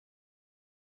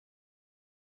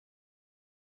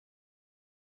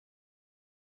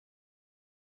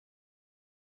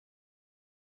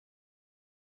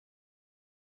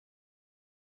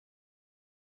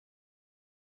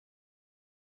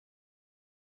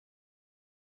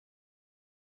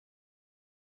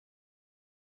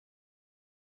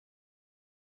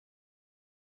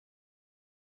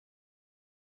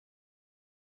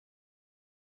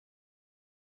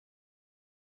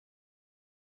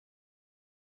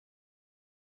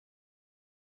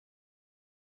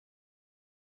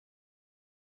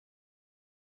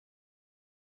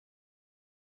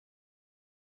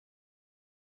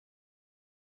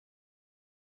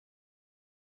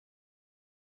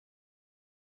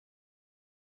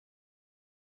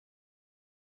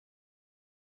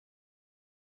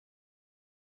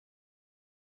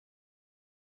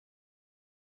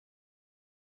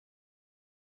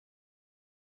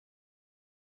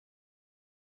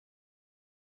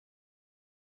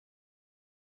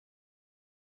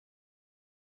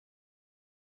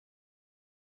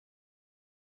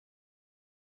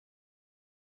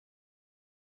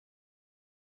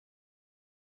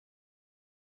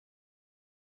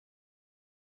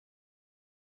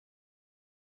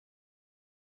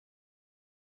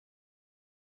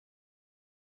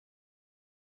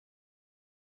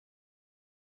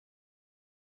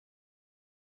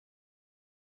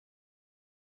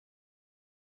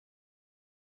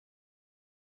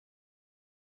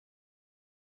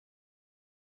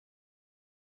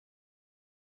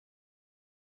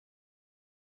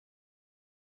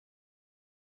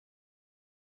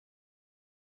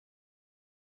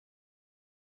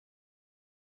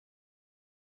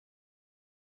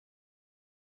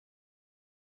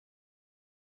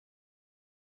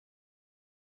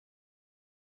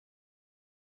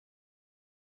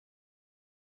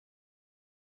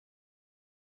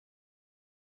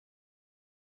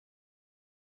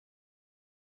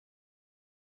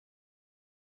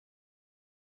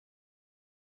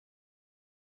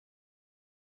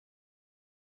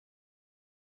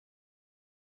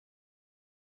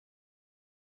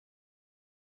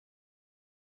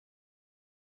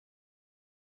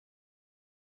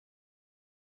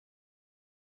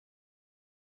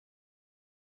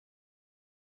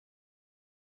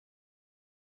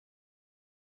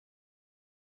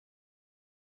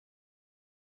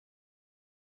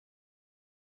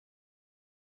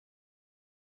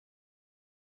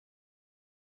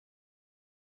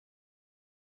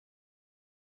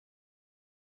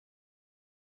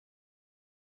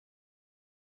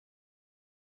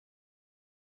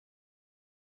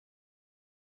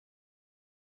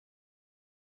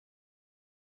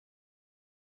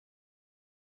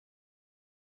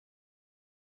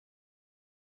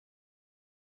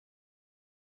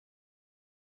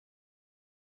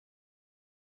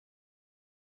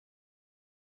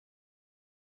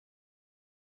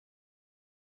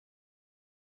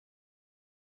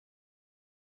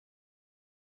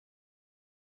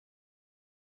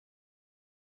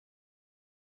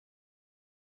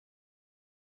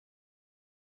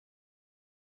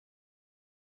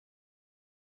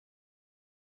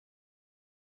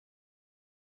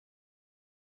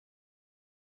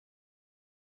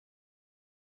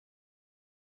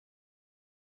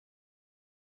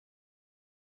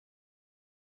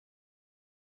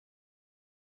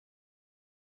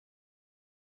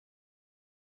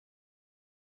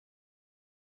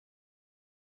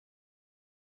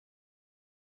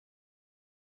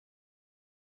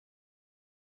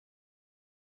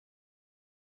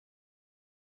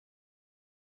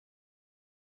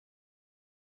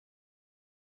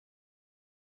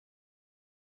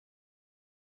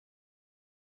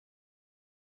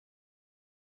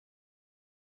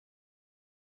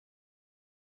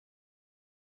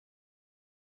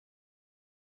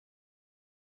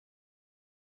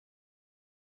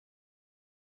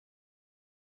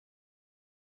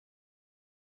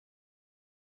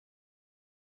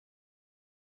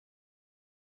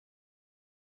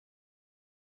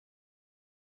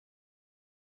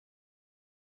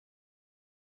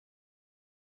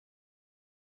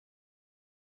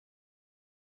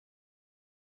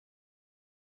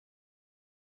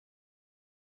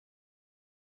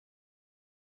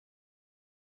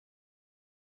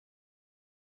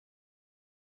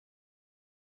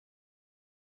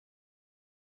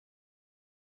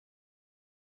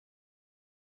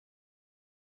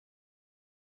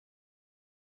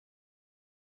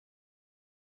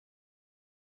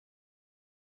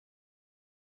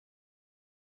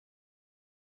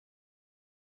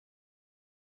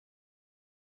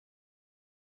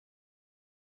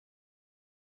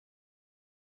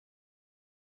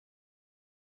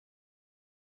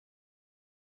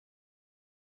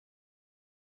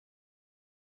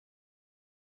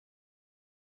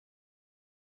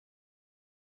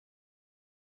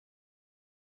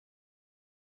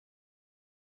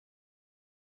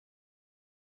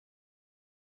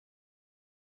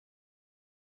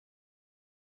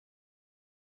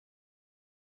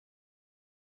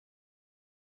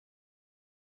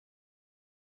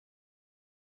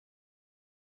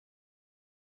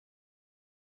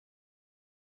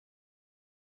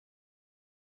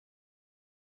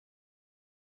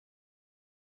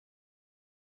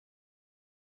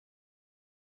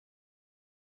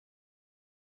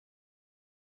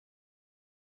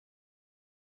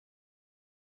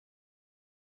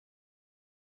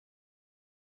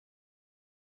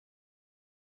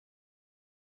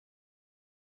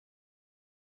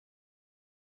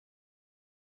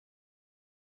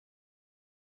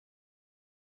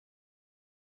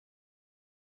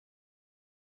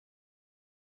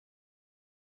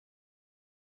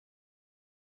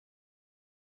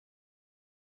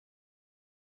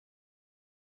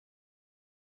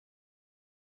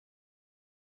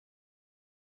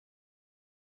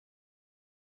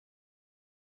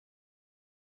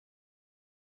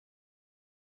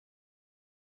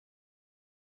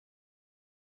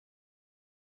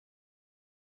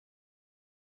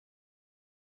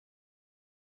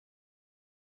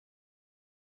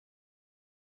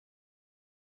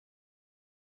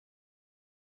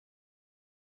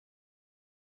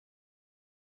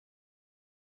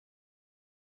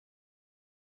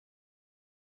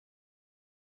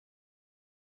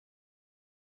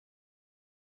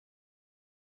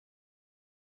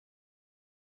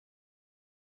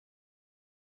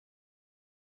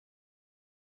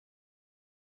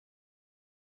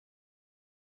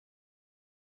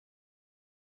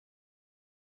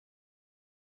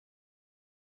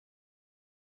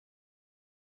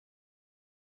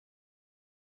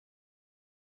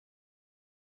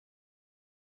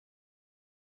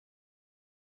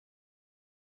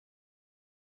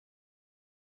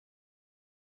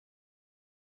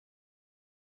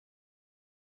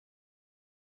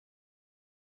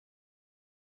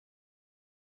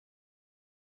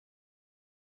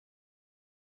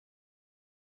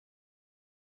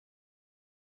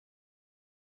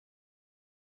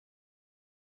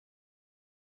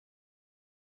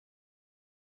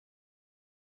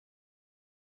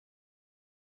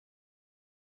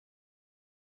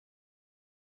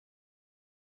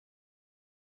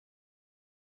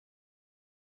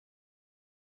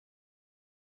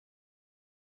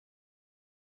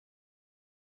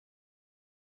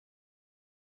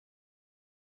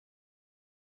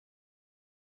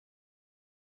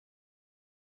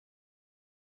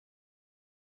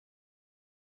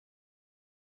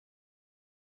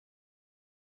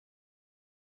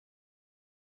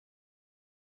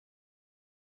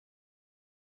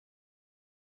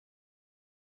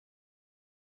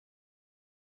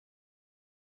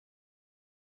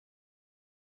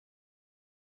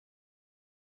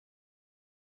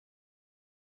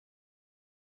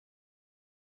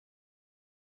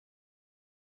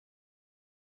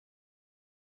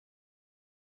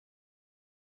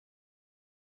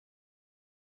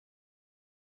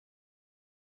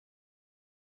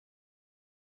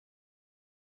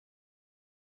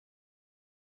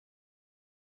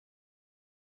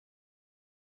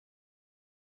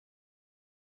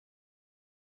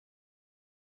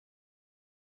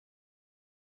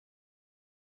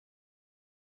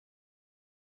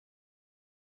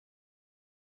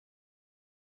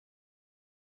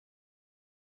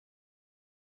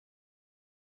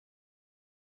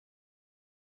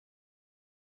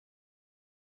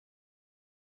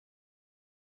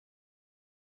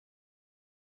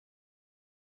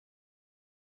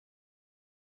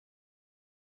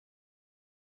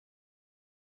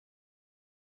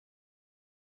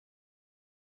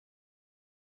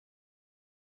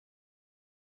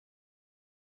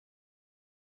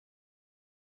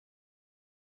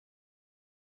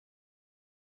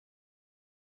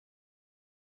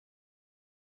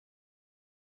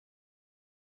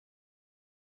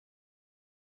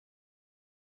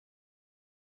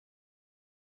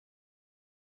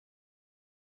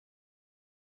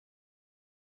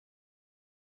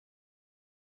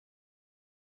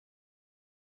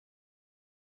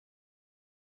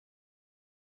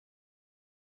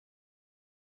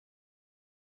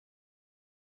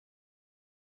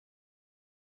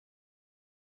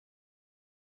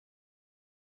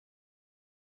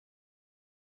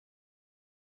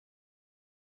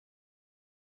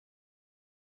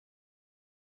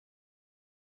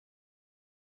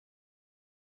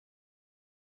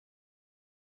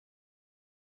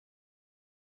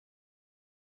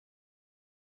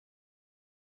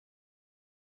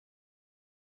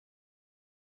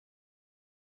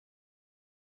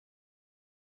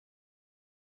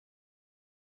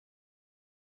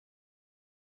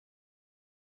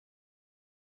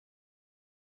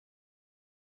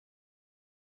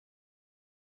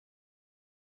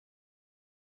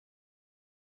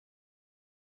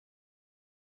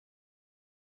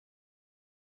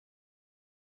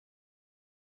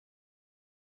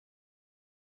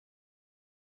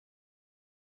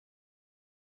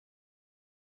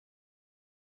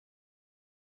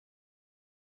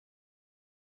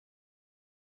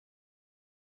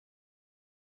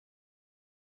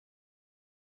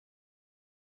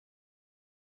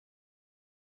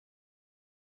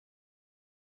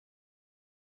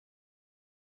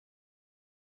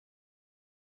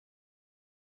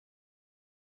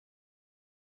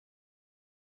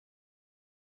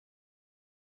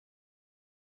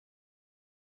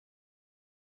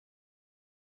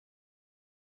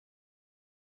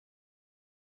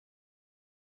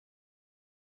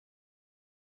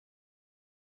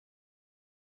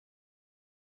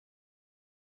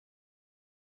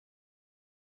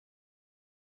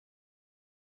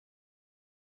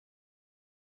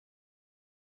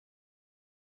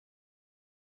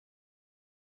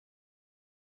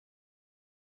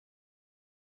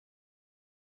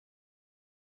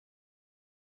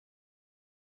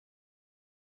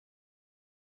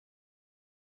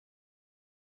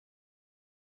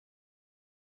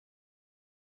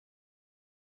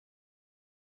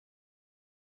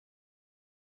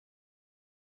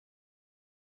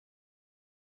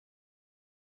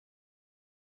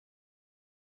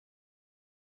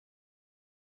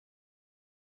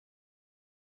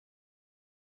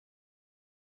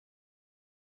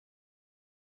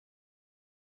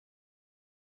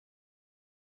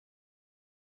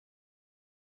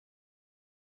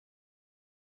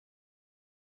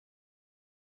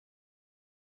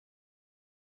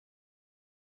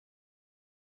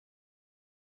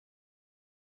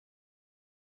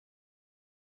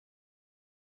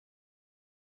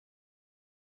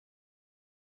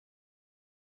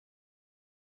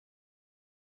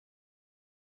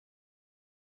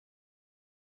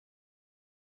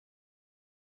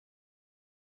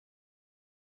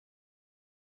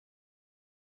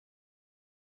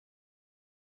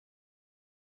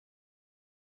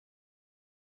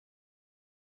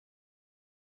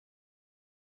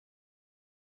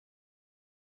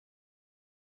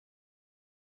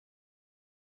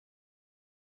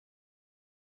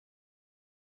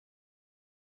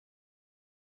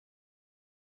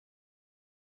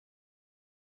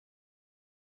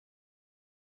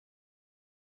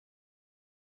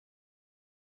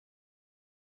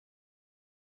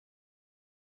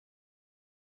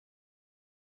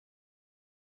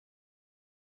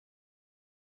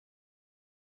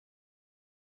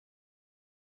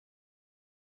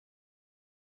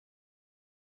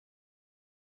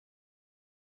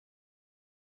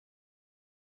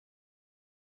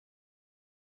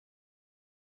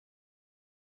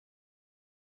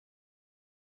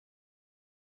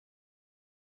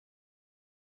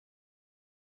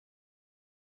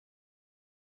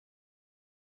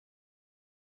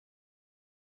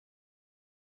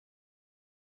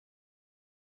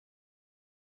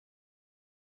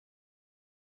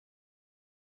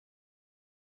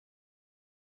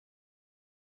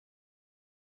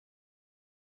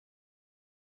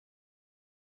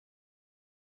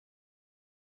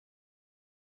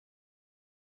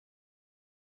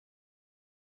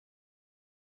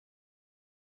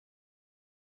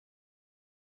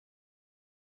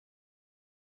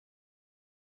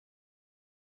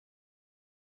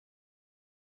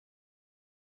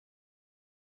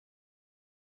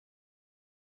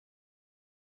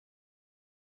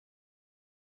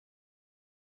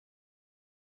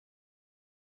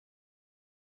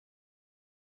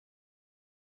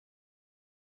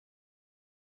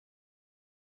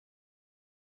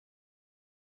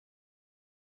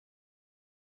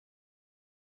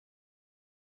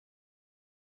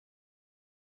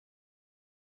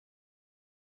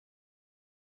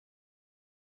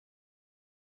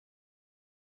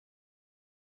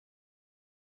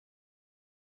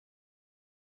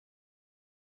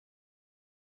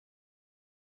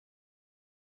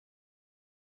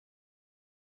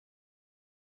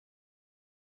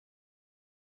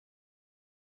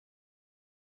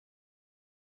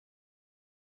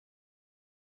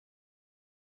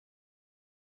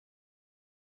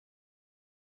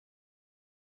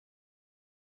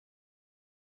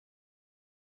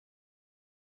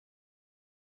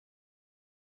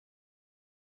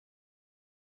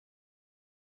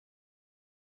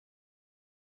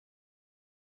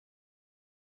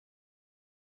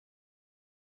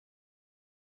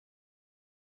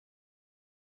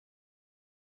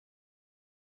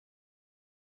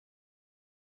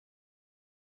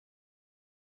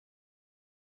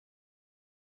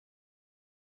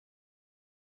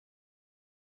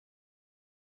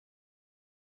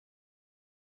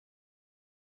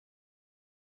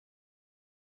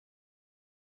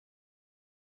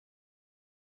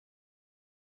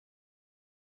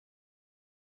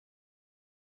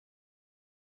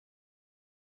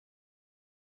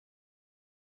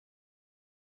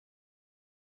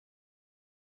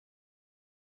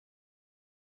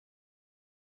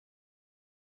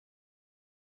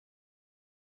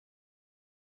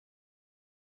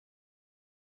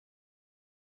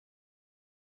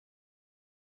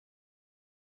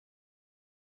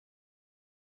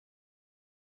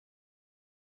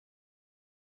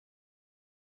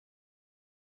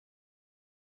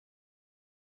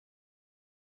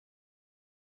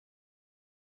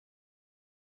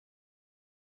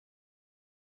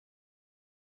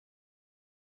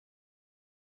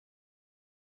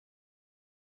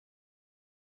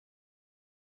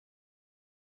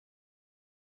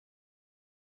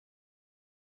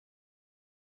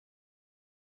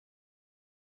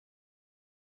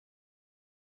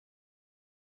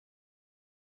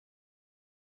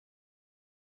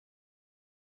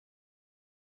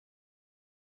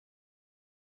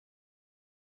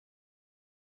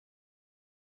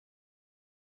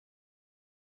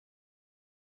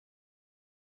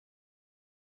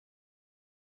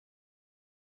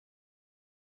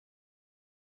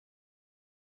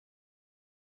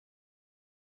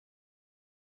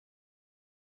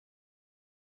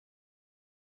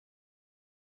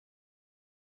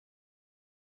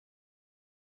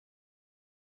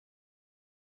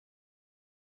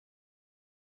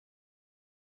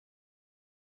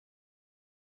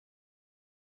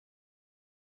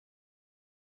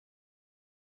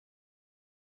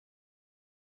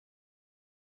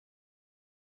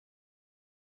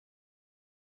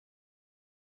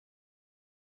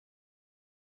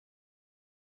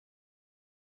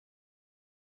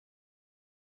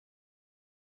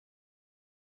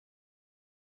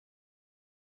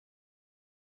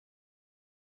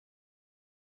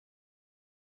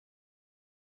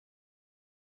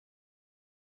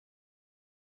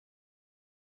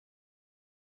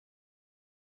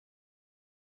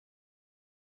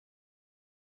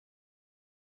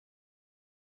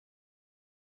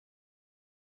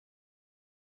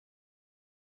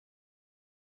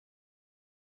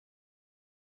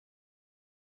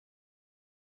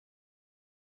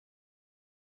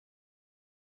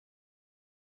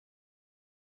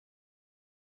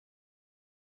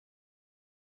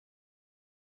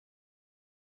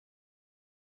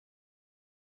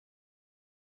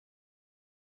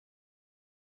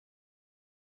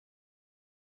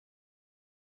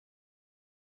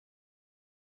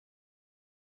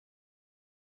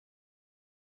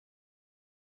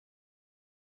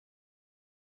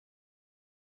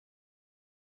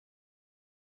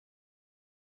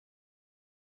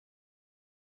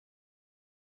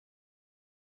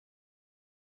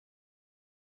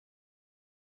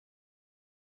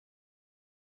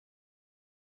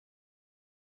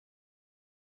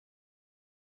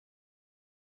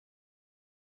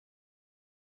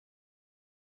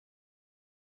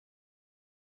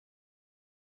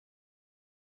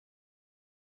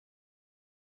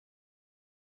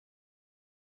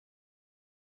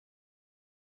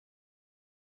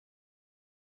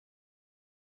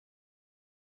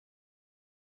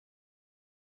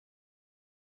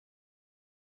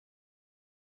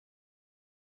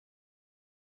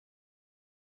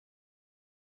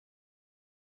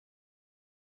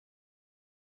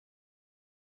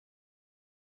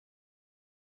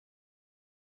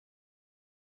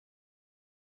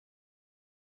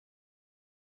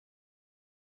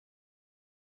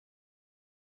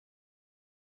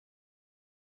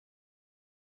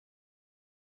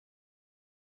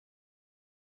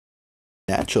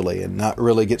 naturally and not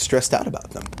really get stressed out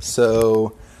about them.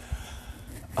 So,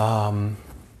 I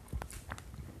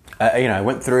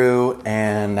went through,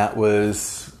 and that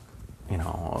was,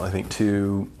 I think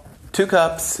two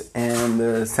cups and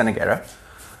the Seneguera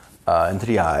into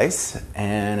the eyes.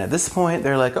 And at this point,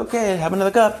 they're like, okay, have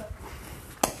another cup.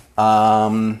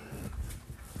 And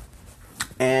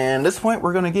at this point,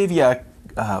 we're going to give you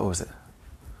what was it?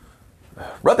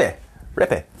 Repe.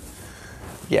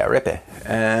 Yeah, repe.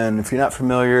 And if you're not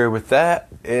familiar with that,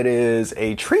 it is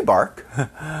a tree bark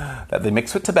that they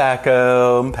mix with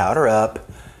tobacco and powder up.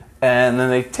 And then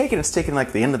they take it and stick it in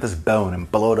like the end of this bone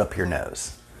and blow it up your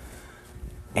nose.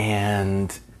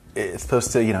 And it's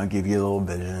supposed to, give you little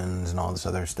visions and all this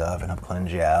other stuff and help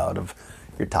cleanse you out of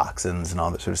your toxins and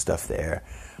all that sort of stuff there.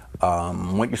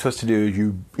 What you're supposed to do is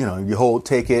you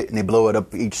take it and they blow it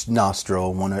up each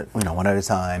nostril one at a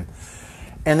time.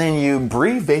 And then you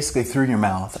breathe basically through your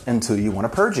mouth until you want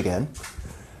to purge again.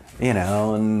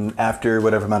 And after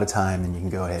whatever amount of time, then you can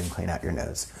go ahead and clean out your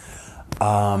nose.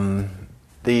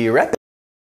 The rep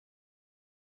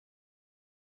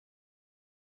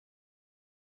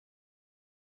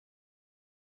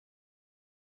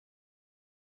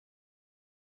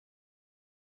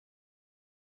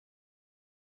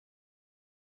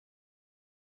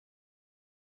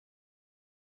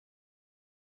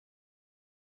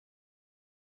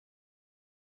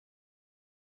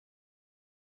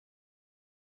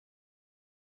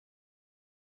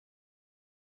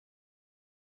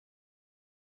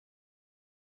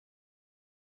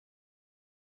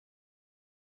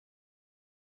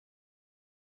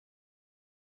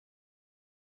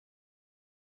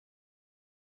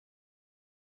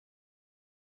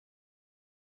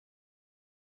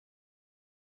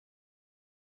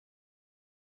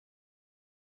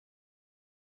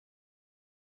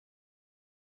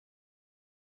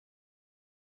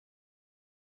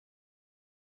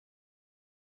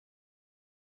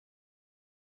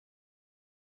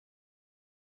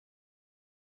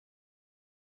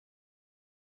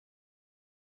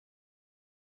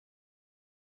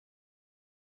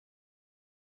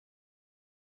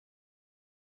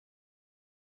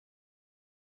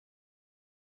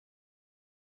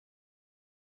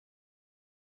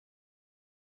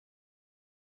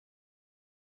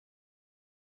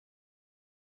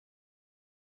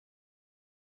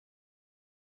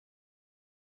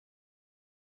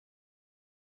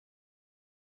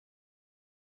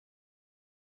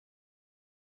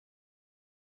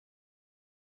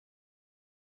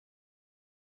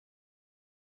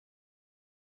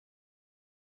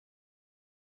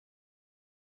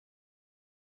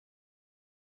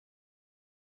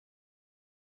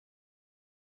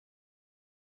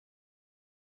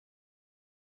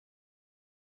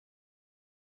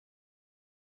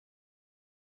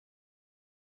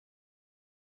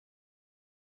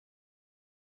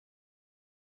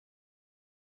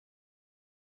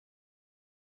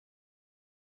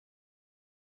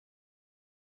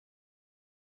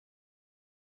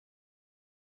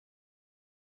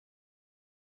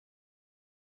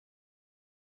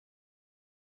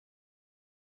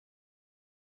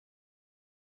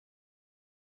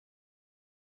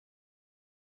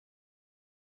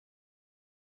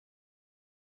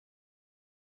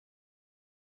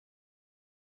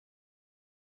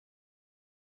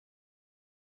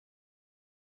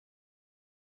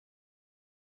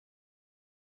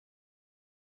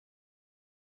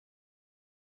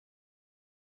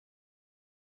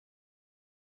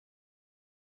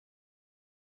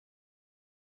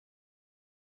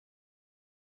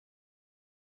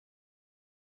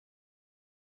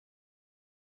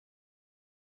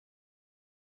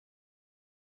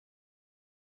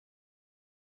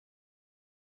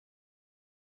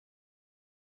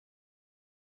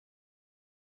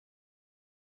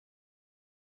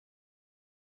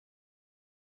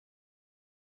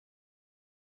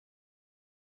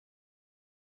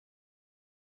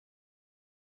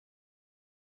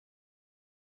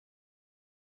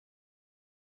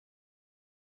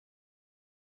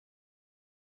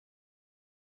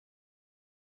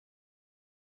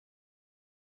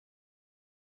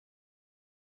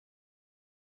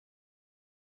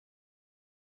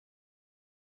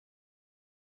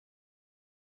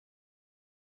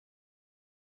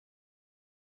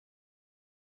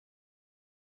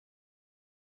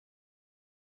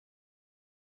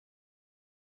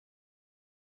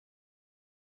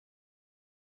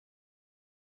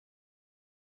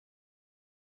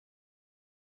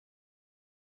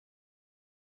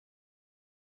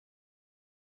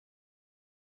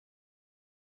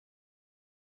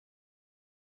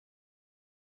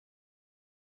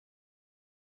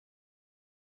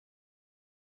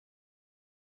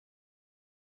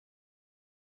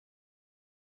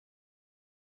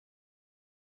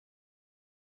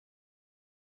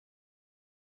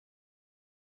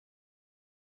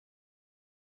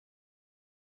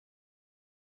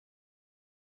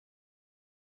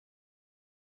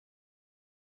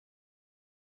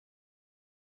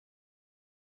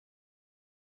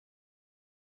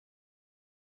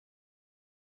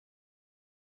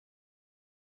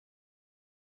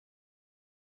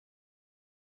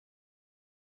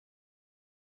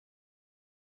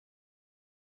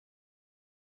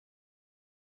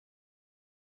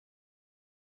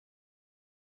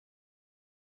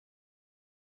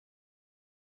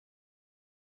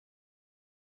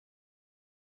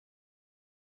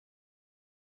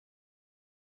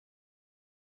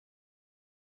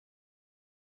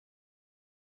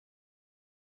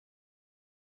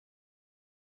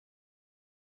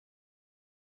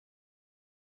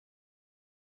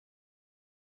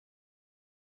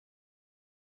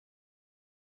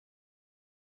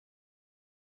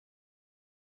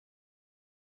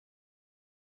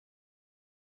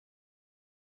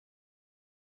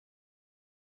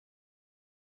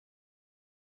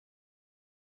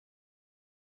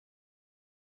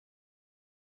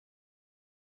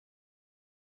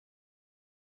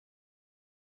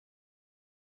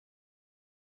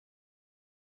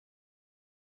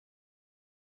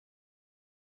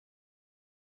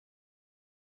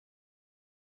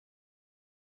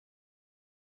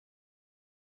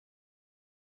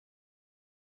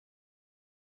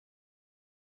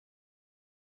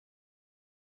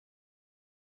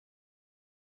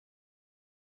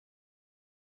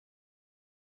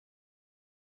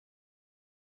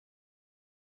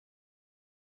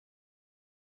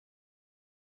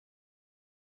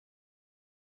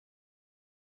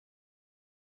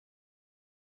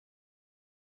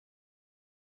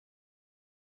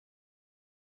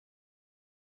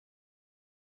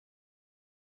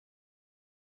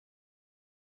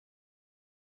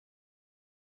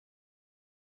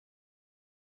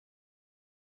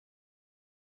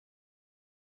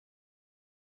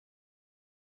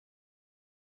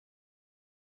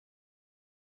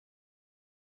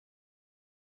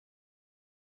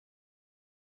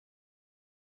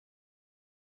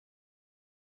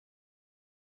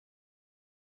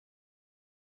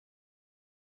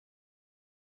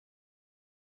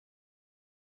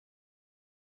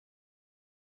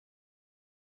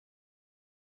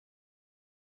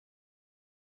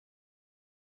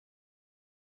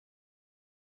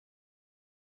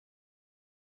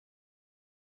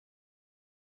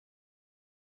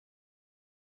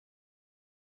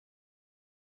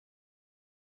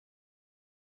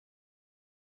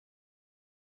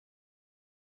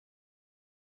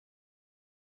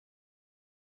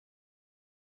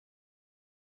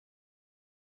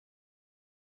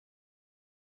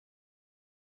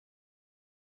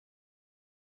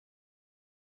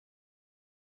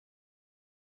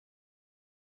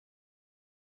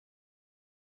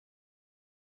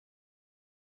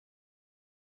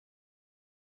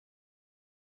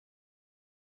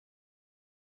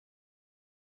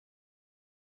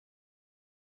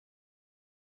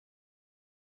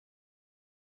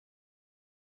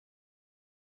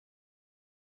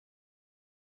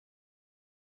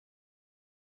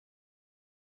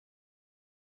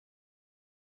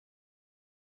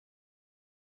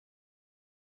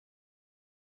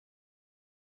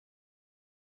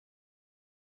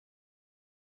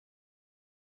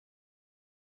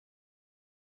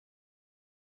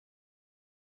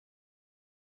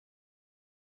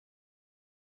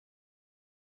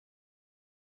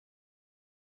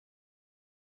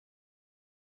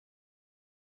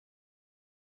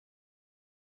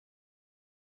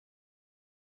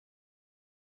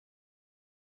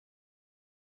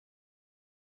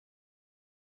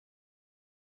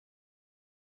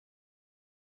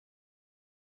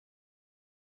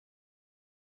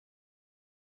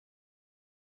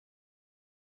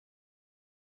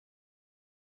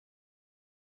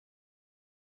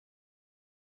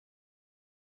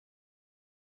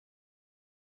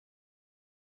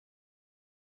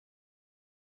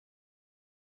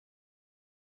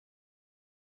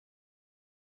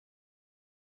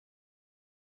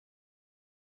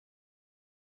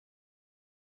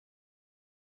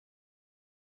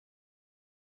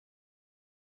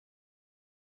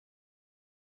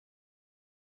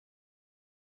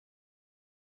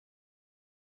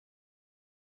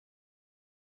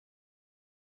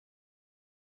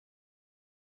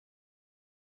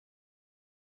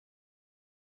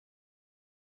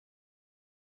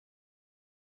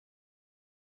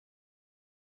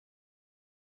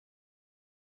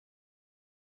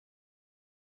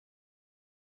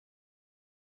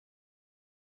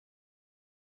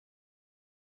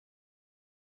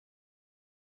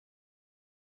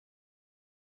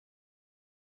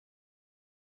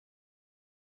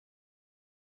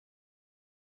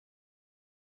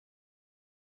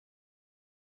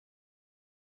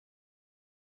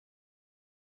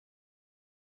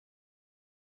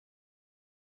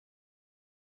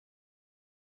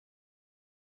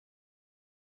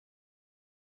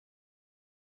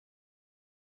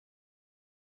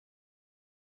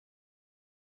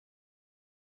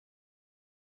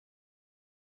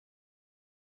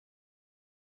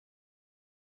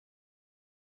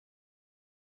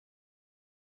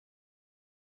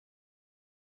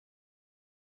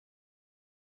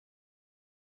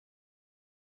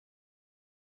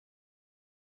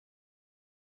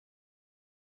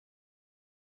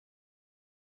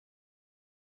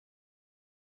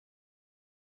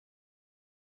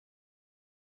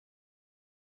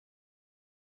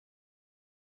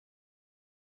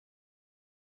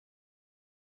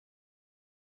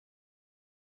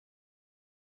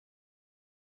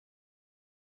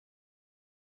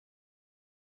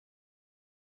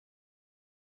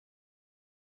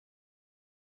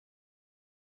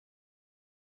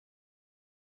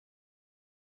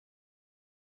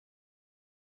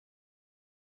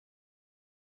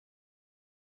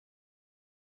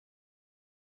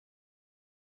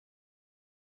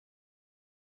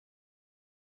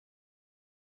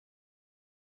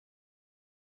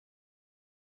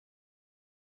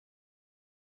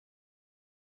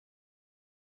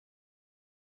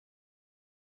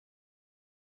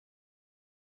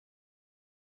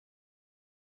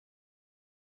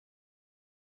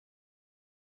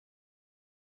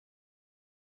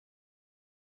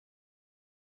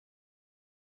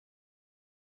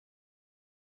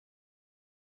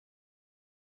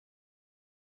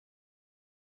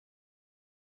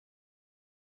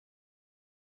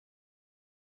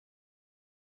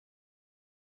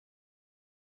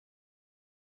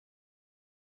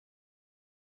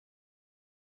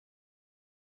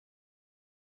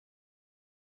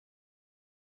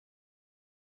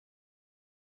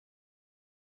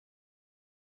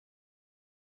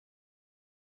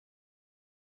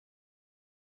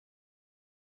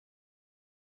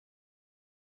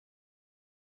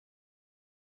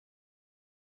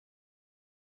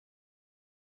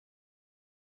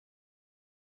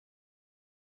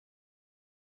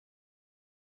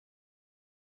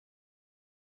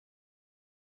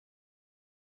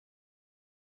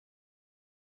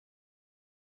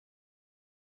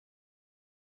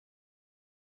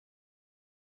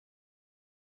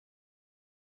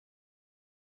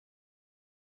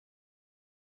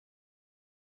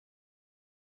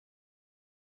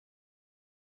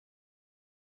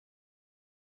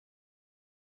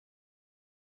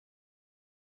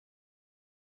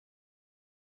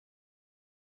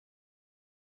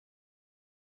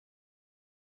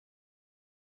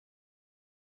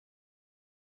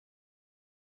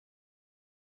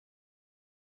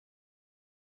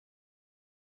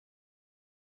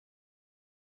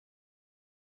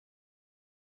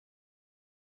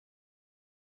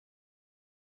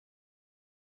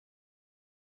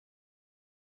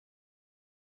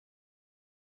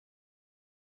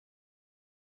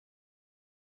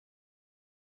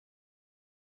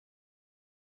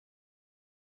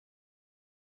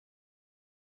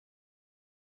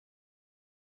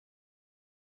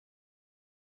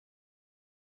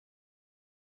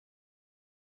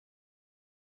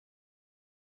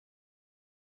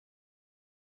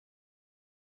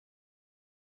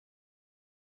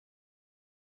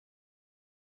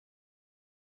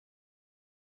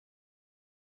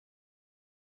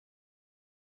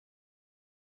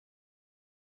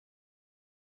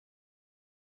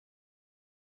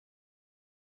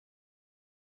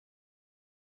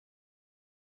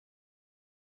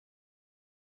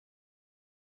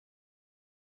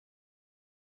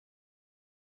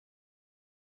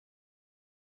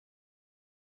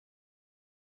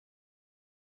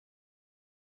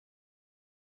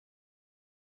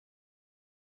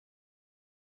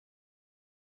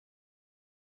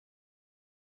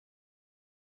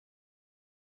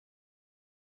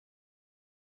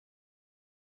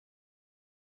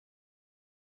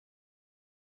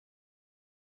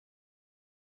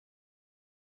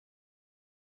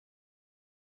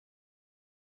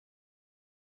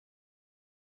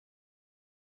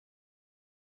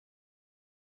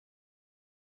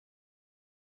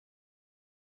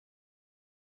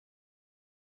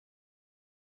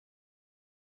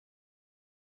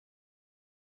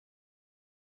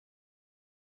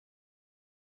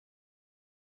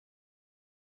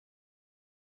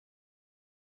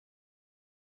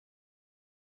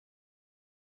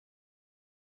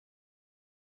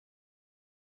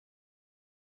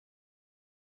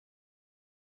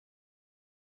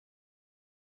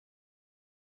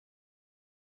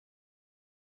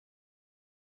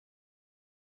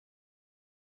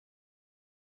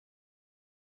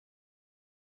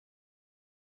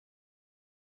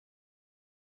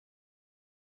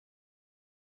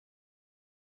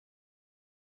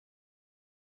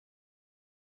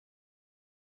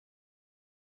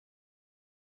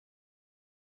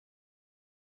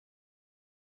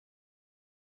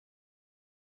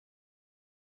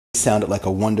sounded like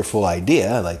a wonderful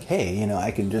idea. Like, hey, you know,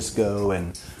 I can just go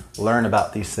and learn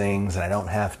about these things, and I don't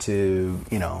have to,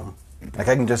 you know, like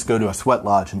I can just go to a sweat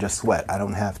lodge and just sweat. I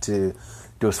don't have to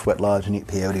do a sweat lodge and eat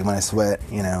peyote when I sweat,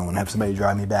 you know, and have somebody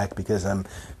drive me back because I'm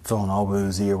feeling all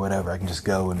woozy or whatever. I can just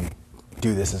go and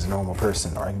do this as a normal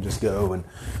person, or I can just go and,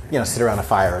 you know, sit around a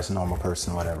fire as a normal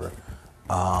person, whatever.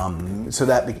 So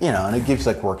that, you know, and it gives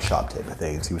like workshop type of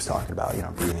things. He was talking about, you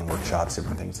know, breathing workshops,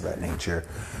 different things of that nature.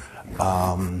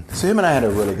 So him and I had a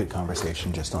really good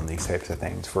conversation just on these types of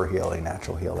things for healing,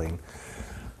 natural healing.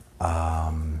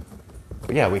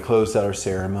 But yeah, we closed out our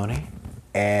ceremony,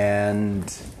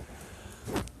 and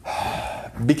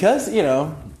because, you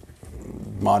know,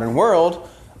 modern world,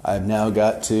 I've now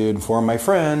got to inform my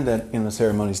friend that, you know, the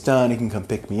ceremony's done. He can come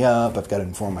pick me up. I've got to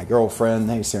inform my girlfriend,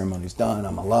 hey, ceremony's done.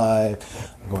 I'm alive.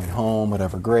 I'm going home,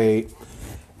 whatever, great.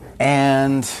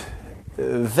 And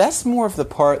that's more of the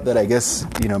part that I guess,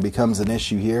 you know, becomes an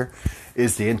issue here,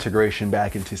 is the integration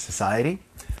back into society.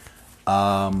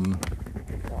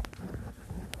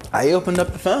 I opened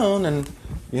up the phone and,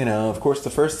 you know, of course the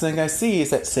first thing I see is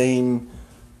that same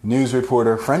news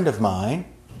reporter friend of mine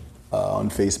on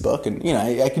Facebook. And, you know,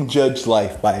 I can judge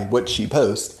life by what she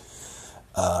posts.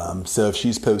 So if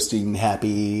she's posting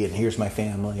happy and here's my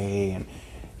family and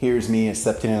here's me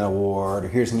accepting an award or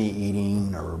here's me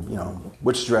eating or, you know,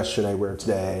 which dress should I wear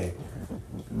today,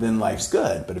 then life's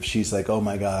good. But if she's like, oh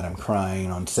my God, I'm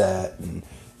crying on set and,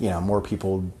 you know, more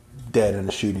people dead in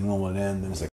a shooting rolling in,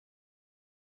 then it's like,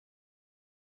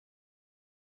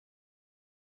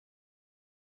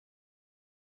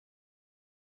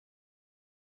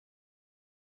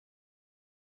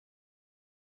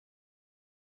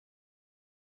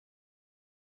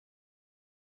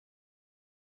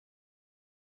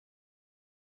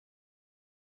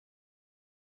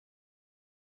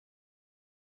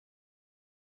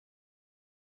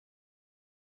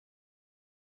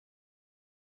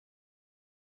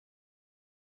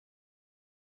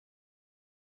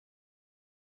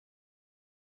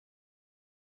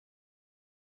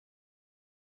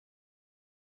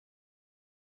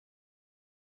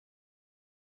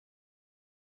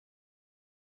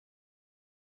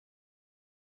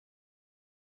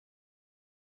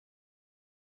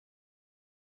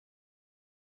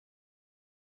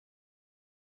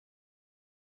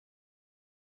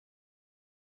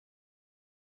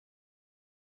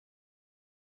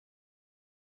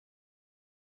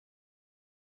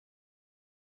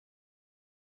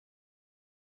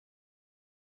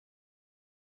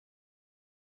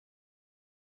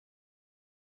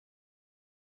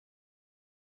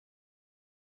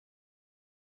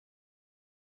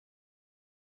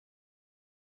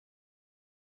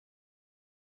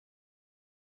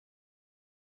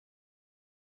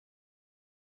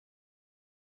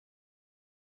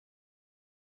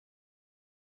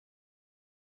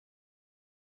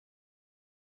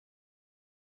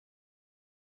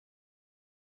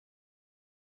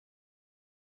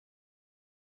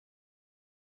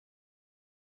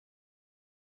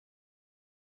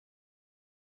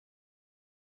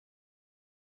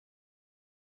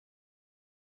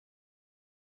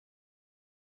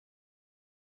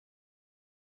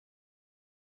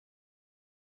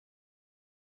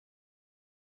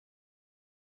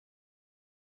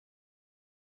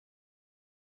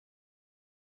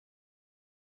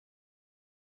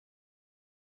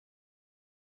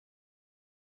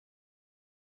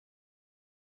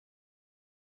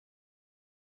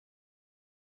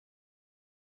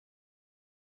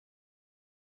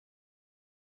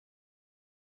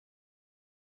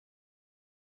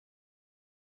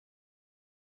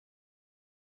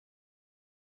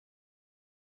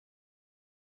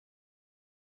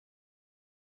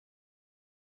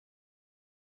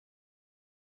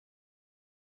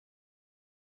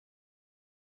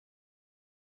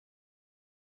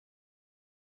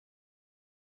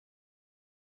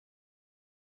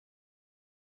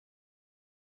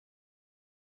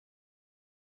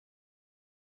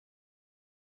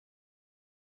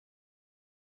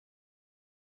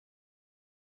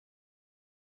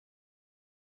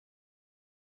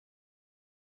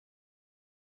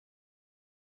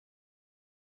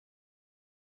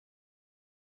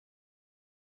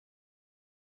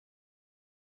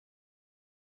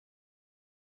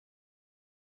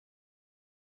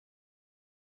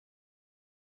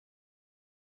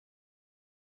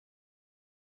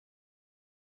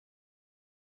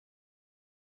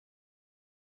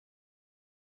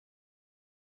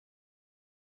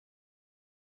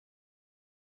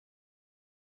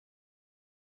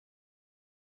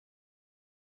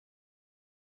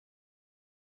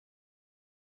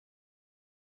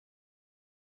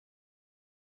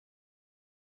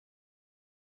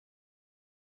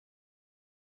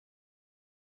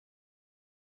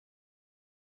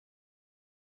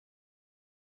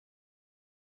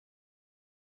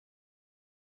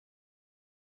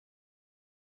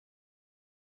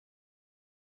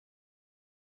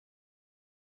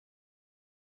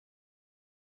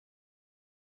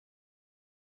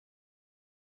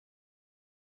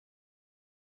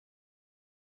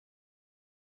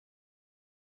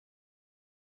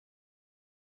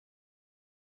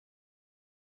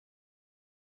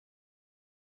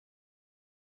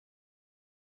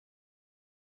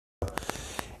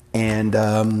 And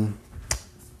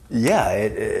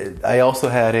I also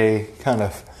had a kind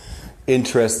of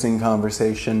interesting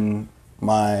conversation.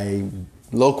 My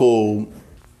local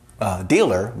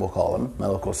dealer, we'll call him, my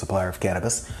local supplier of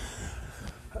cannabis,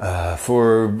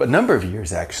 for a number of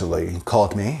years actually,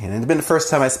 called me. And it had been the first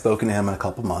time I'd spoken to him in a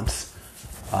couple months.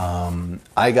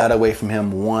 I got away from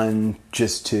him, one,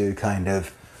 just to kind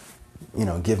of,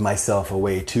 give myself a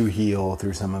way to heal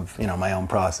through some of, my own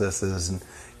processes and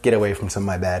get away from some of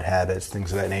my bad habits,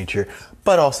 things of that nature.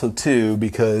 But also, two,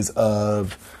 because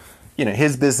of,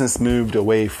 his business moved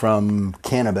away from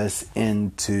cannabis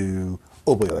into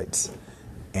opioids.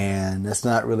 And that's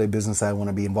not really a business I want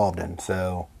to be involved in.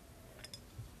 So,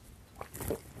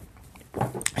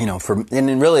 and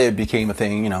then really it became a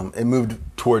thing, it moved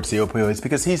towards the opioids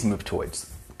because he's moved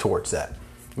towards that.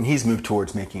 And he's moved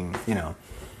towards making,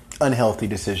 unhealthy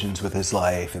decisions with his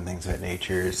life and things of that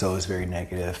nature. So it was very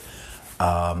negative.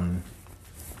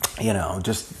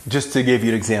 Just to give you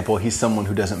an example, he's someone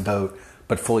who doesn't vote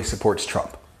but fully supports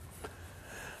Trump.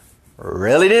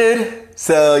 Really, dude?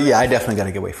 So yeah, I definitely got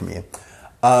to get away from you.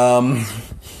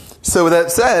 So with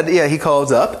that said, yeah, he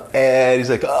calls up and he's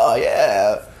like, "Oh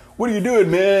yeah, what are you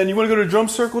doing, man? You want to go to drum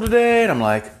circle today?" And I'm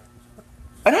like,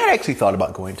 and I had actually thought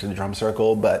about going to the drum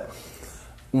circle, but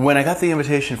when I got the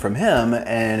invitation from him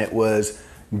and it was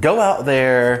go out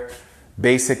there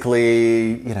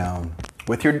basically,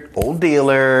 with your old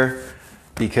dealer,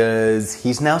 because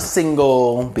he's now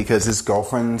single, because his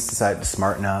girlfriend's decided to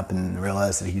smarten up and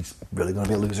realize that he's really going to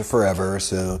be a loser forever.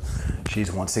 So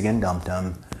she's once again dumped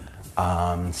him.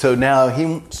 So now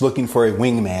he's looking for a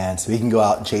wingman so he can go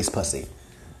out and chase pussy.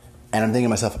 And I'm thinking to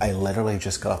myself, I literally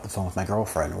just got off the phone with my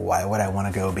girlfriend. Why would I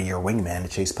want to go be your wingman to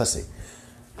chase pussy?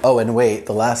 Oh, and wait,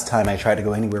 the last time I tried to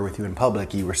go anywhere with you in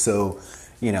public, you were so,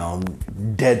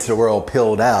 dead to the world,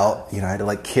 pilled out. I had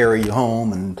to carry you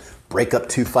home and break up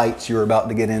 2 fights you were about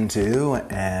to get into.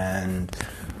 And,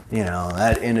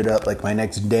 that ended up my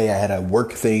next day I had a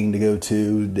work thing to go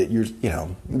to that you're,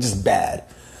 just bad.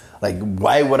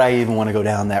 Why would I even want to go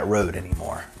down that road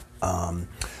anymore?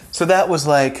 So that was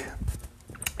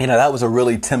that was a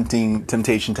really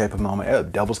temptation type of moment. Oh, the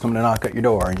devil's coming to knock at your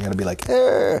door and you got to be like,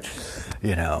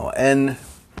 and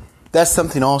that's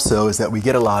something also is that we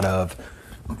get a lot of,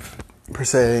 per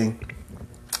se,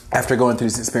 after going through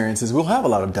these experiences, we'll have a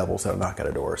lot of devils that knock at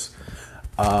our doors.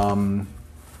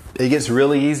 It gets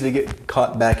really easy to get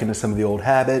caught back into some of the old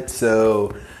habits.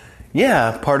 So,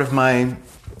 yeah, part of my,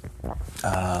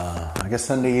 I guess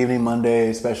Sunday evening, Monday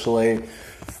especially,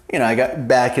 I got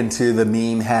back into the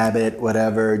meme habit,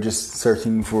 whatever, just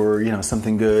searching for,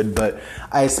 something good. But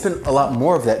I spent a lot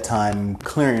more of that time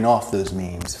clearing off those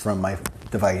memes from my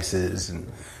devices and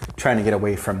trying to get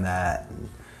away from that. And,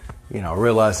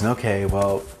 realizing, okay,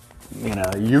 well,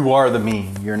 you are the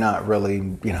meme. You're not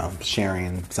really,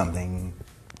 sharing something,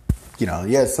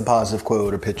 it's a positive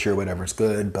quote or picture, whatever's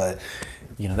good. But,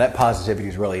 that positivity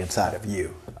is really inside of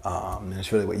you. And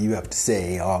it's really what you have to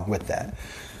say along with that.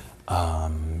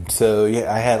 So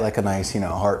yeah, I had a nice,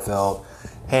 heartfelt,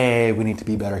 hey, we need to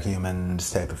be better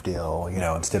humans type of deal,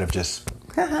 instead of just,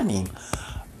 meme.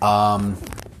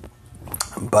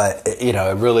 But,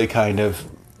 it really kind of,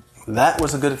 that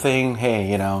was a good thing.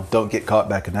 Hey, don't get caught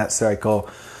back in that cycle.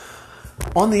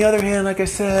 On the other hand, like I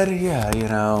said, yeah,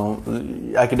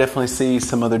 I could definitely see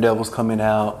some other devils coming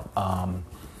out.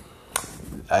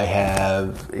 I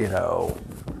have,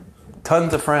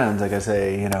 tons of friends, like I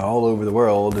say, all over the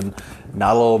world, and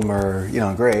not all of them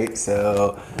are, great.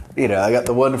 So, I got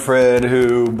the one friend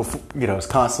who, is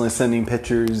constantly sending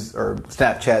pictures or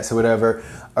Snapchats or whatever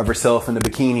of herself in a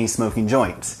bikini smoking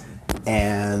joints.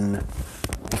 And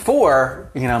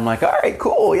before, I'm like, all right,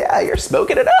 cool, yeah, you're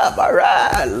smoking it up, all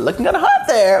right, looking kind of hot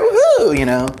there,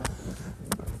 woohoo,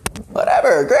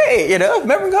 whatever, great, if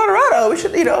I'm ever in Colorado, we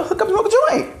should, hook up and smoke a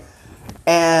joint.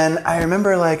 And I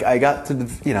remember, I got to the,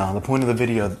 the point of the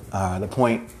video, the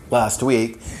point last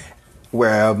week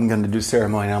where I'm going to do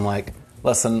ceremony. And I'm like,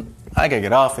 listen, I got to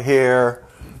get off of here.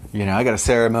 I got a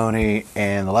ceremony,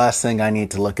 and the last thing I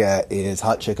need to look at is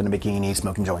hot chick in a bikini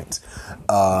smoking joints.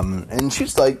 And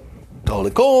she's like,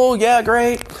 totally cool. Yeah,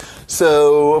 great.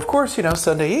 So, of course,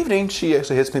 Sunday evening, she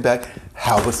actually hits me back.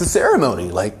 How was the ceremony?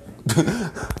 I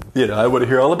want to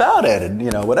hear all about it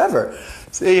and, whatever.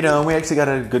 So, we actually got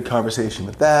a good conversation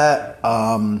with that.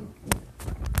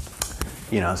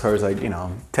 As far as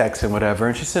text and whatever.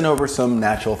 And she sent over some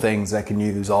natural things I can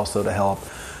use also to help.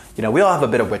 We all have a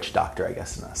bit of witch doctor, I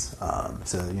guess, in us.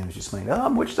 So, she explained,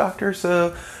 I'm a witch doctor.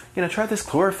 So, try this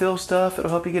chlorophyll stuff. It'll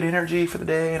help you get energy for the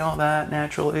day and all that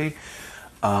naturally.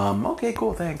 Okay,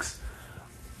 cool. Thanks.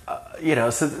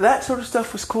 So that sort of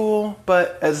stuff was cool.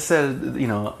 But as I said,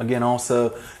 again,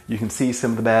 also you can see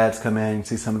some of the bads come in, you can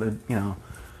see some of the,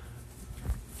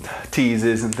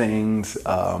 teases and things.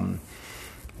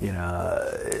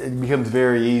 It becomes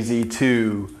very easy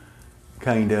to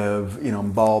kind of,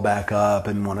 ball back up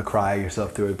and want to cry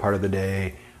yourself through a part of the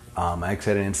day. I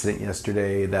actually had an incident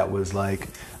yesterday that was like,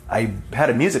 I had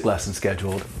a music lesson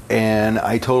scheduled and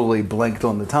I totally blanked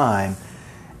on the time.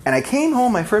 And I came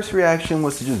home, my first reaction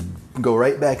was to just go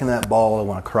right back in that ball. I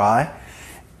want to cry.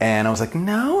 And I was like,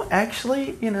 no,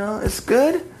 actually, it's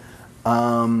good. We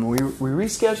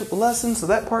rescheduled the lesson, so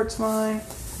that part's fine.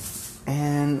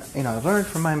 And, I learned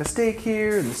from my mistake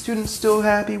here, and the student's still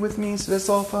happy with me, so that's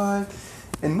all fine.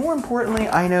 And more importantly,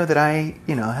 I know that I,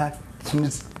 have to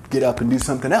just get up and do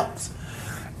something else.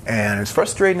 And it's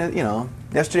frustrating,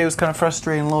 yesterday was kind of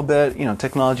frustrating a little bit.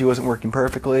 Technology wasn't working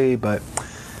perfectly, but,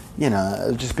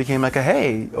 it just became like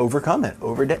hey, overcome it,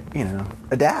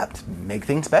 adapt, make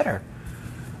things better.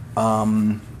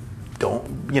 Don't,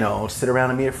 sit around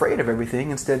and be afraid of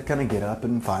everything. Instead, kind of get up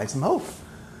and find some hope.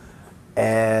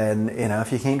 And,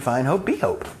 if you can't find hope, be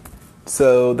hope.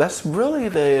 So that's really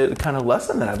the kind of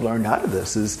lesson that I've learned out of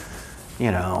this is,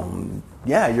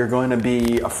 you're going to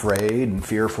be afraid and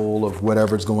fearful of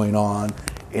whatever's going on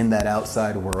in that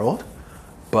outside world,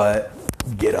 but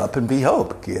get up and be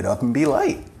hope. Get up and be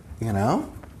light, it's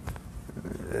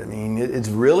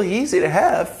really easy to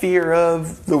have fear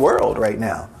of the world right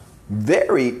now.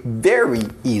 Very, very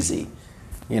easy.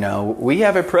 We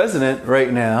have a president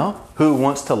right now who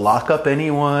wants to lock up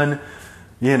anyone,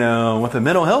 with a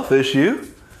mental health issue,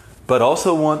 but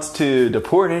also wants to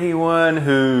deport anyone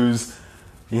who's,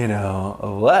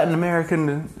 of Latin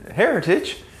American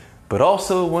heritage, but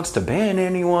also wants to ban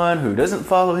anyone who doesn't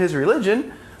follow his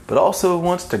religion, but also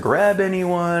wants to grab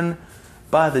anyone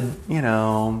by the,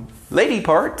 lady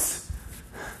parts,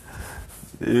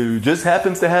 who just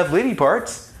happens to have lady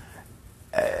parts.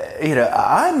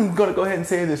 I'm going to go ahead and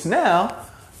say this now.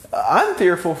 I'm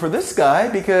fearful for this guy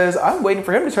because I'm waiting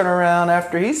for him to turn around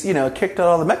after he's, kicked out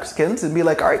all the Mexicans and be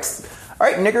like, all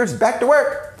right, niggers, back to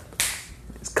work.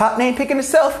 This cotton ain't picking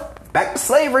itself. Back to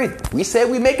slavery. We said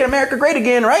we making America great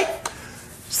again, right?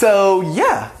 So,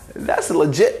 yeah, that's a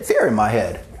legit fear in my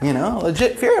head.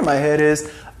 Legit fear in my head is,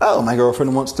 my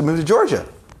girlfriend wants to move to Georgia.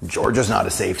 Georgia's not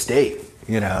a safe state,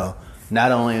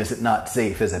 Not only is it not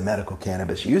safe as a medical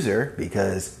cannabis user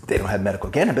because they don't have medical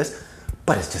cannabis,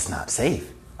 but it's just not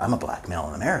safe. I'm a black male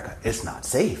in America. It's not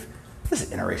safe. This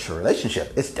is an interracial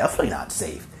relationship. It's definitely not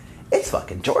safe. It's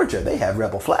fucking Georgia. They have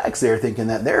rebel flags there thinking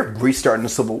that they're restarting the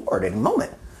Civil War at any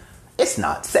moment. It's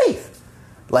not safe.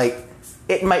 Like,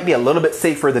 it might be a little bit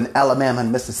safer than Alabama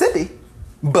and Mississippi,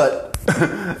 but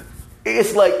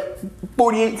it's like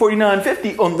 48, 49,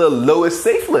 50 on the lowest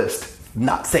safe list.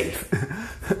 Not safe.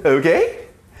 Okay?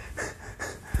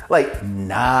 Like,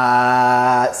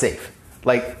 not safe.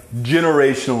 Like,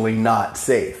 generationally not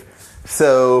safe.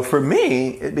 So for me,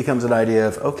 it becomes an idea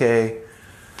of, okay,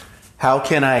 how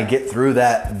can I get through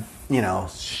that,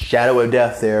 shadow of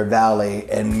death there, valley,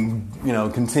 and,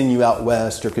 continue out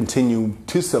west or continue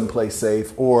to someplace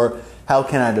safe? Or how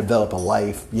can I develop a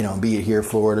life, be it here,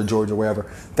 Florida, Georgia,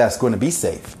 wherever, that's going to be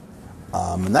safe?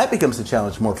 And that becomes the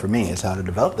challenge more for me, is how to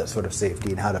develop that sort of safety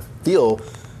and how to feel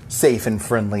safe and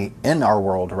friendly in our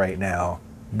world right now,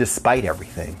 despite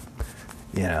everything.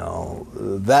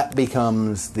 That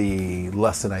becomes the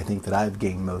lesson I think that I've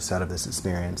gained most out of this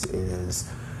experience is,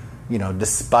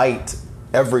 despite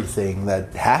everything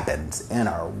that happens in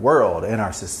our world, in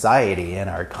our society, in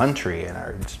our country, in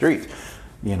our streets,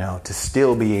 to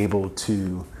still be able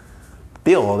to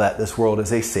feel that this world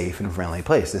is a safe and friendly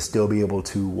place, to still be able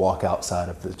to walk outside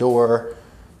of the door,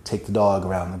 take the dog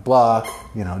around the block,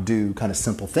 do kind of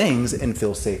simple things and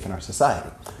feel safe in our society.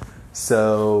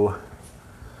 So,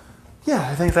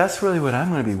 yeah, I think that's really what I'm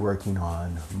going to be working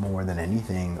on more than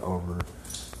anything over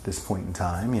this point in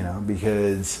time,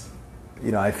 because,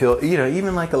 I feel,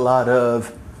 even like a lot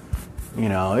of,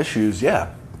 issues,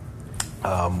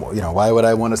 why would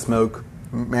I want to smoke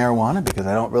marijuana? Because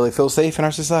I don't really feel safe in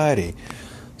our society.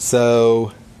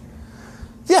 So,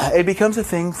 yeah, it becomes a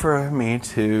thing for me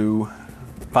to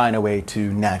find a way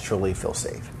to naturally feel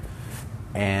safe.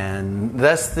 And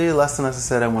that's the lesson, as I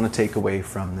said, I want to take away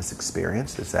from this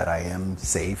experience, is that I am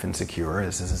safe and secure.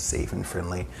 This is a safe and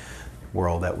friendly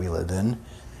world that we live in.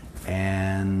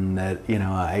 And that,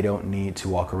 I don't need to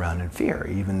walk around in fear,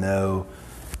 even though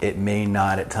it may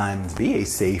not at times be a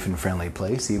safe and friendly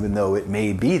place, even though it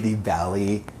may be the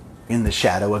valley in the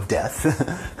shadow of death.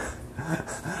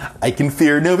 I can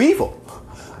fear no evil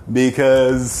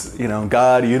because,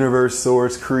 God, universe,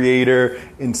 source, creator,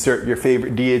 insert your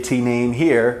favorite deity name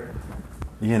here,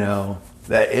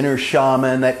 that inner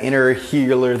shaman, that inner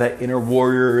healer, that inner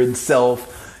warrior in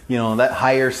self, that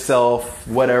higher self,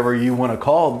 whatever you want to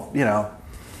call,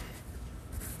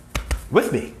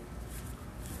 with me.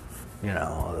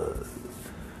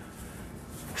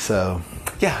 So,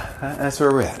 yeah, that's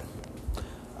where we're at.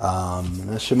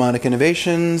 That's Shamanic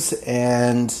Innovations,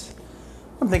 and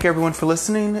I thank everyone for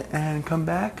listening, and come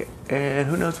back, and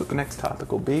who knows what the next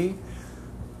topic will be.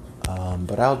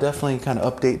 But I'll definitely kind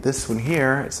of update this one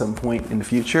here at some point in the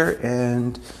future,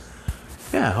 and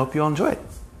yeah, I hope you all enjoy it.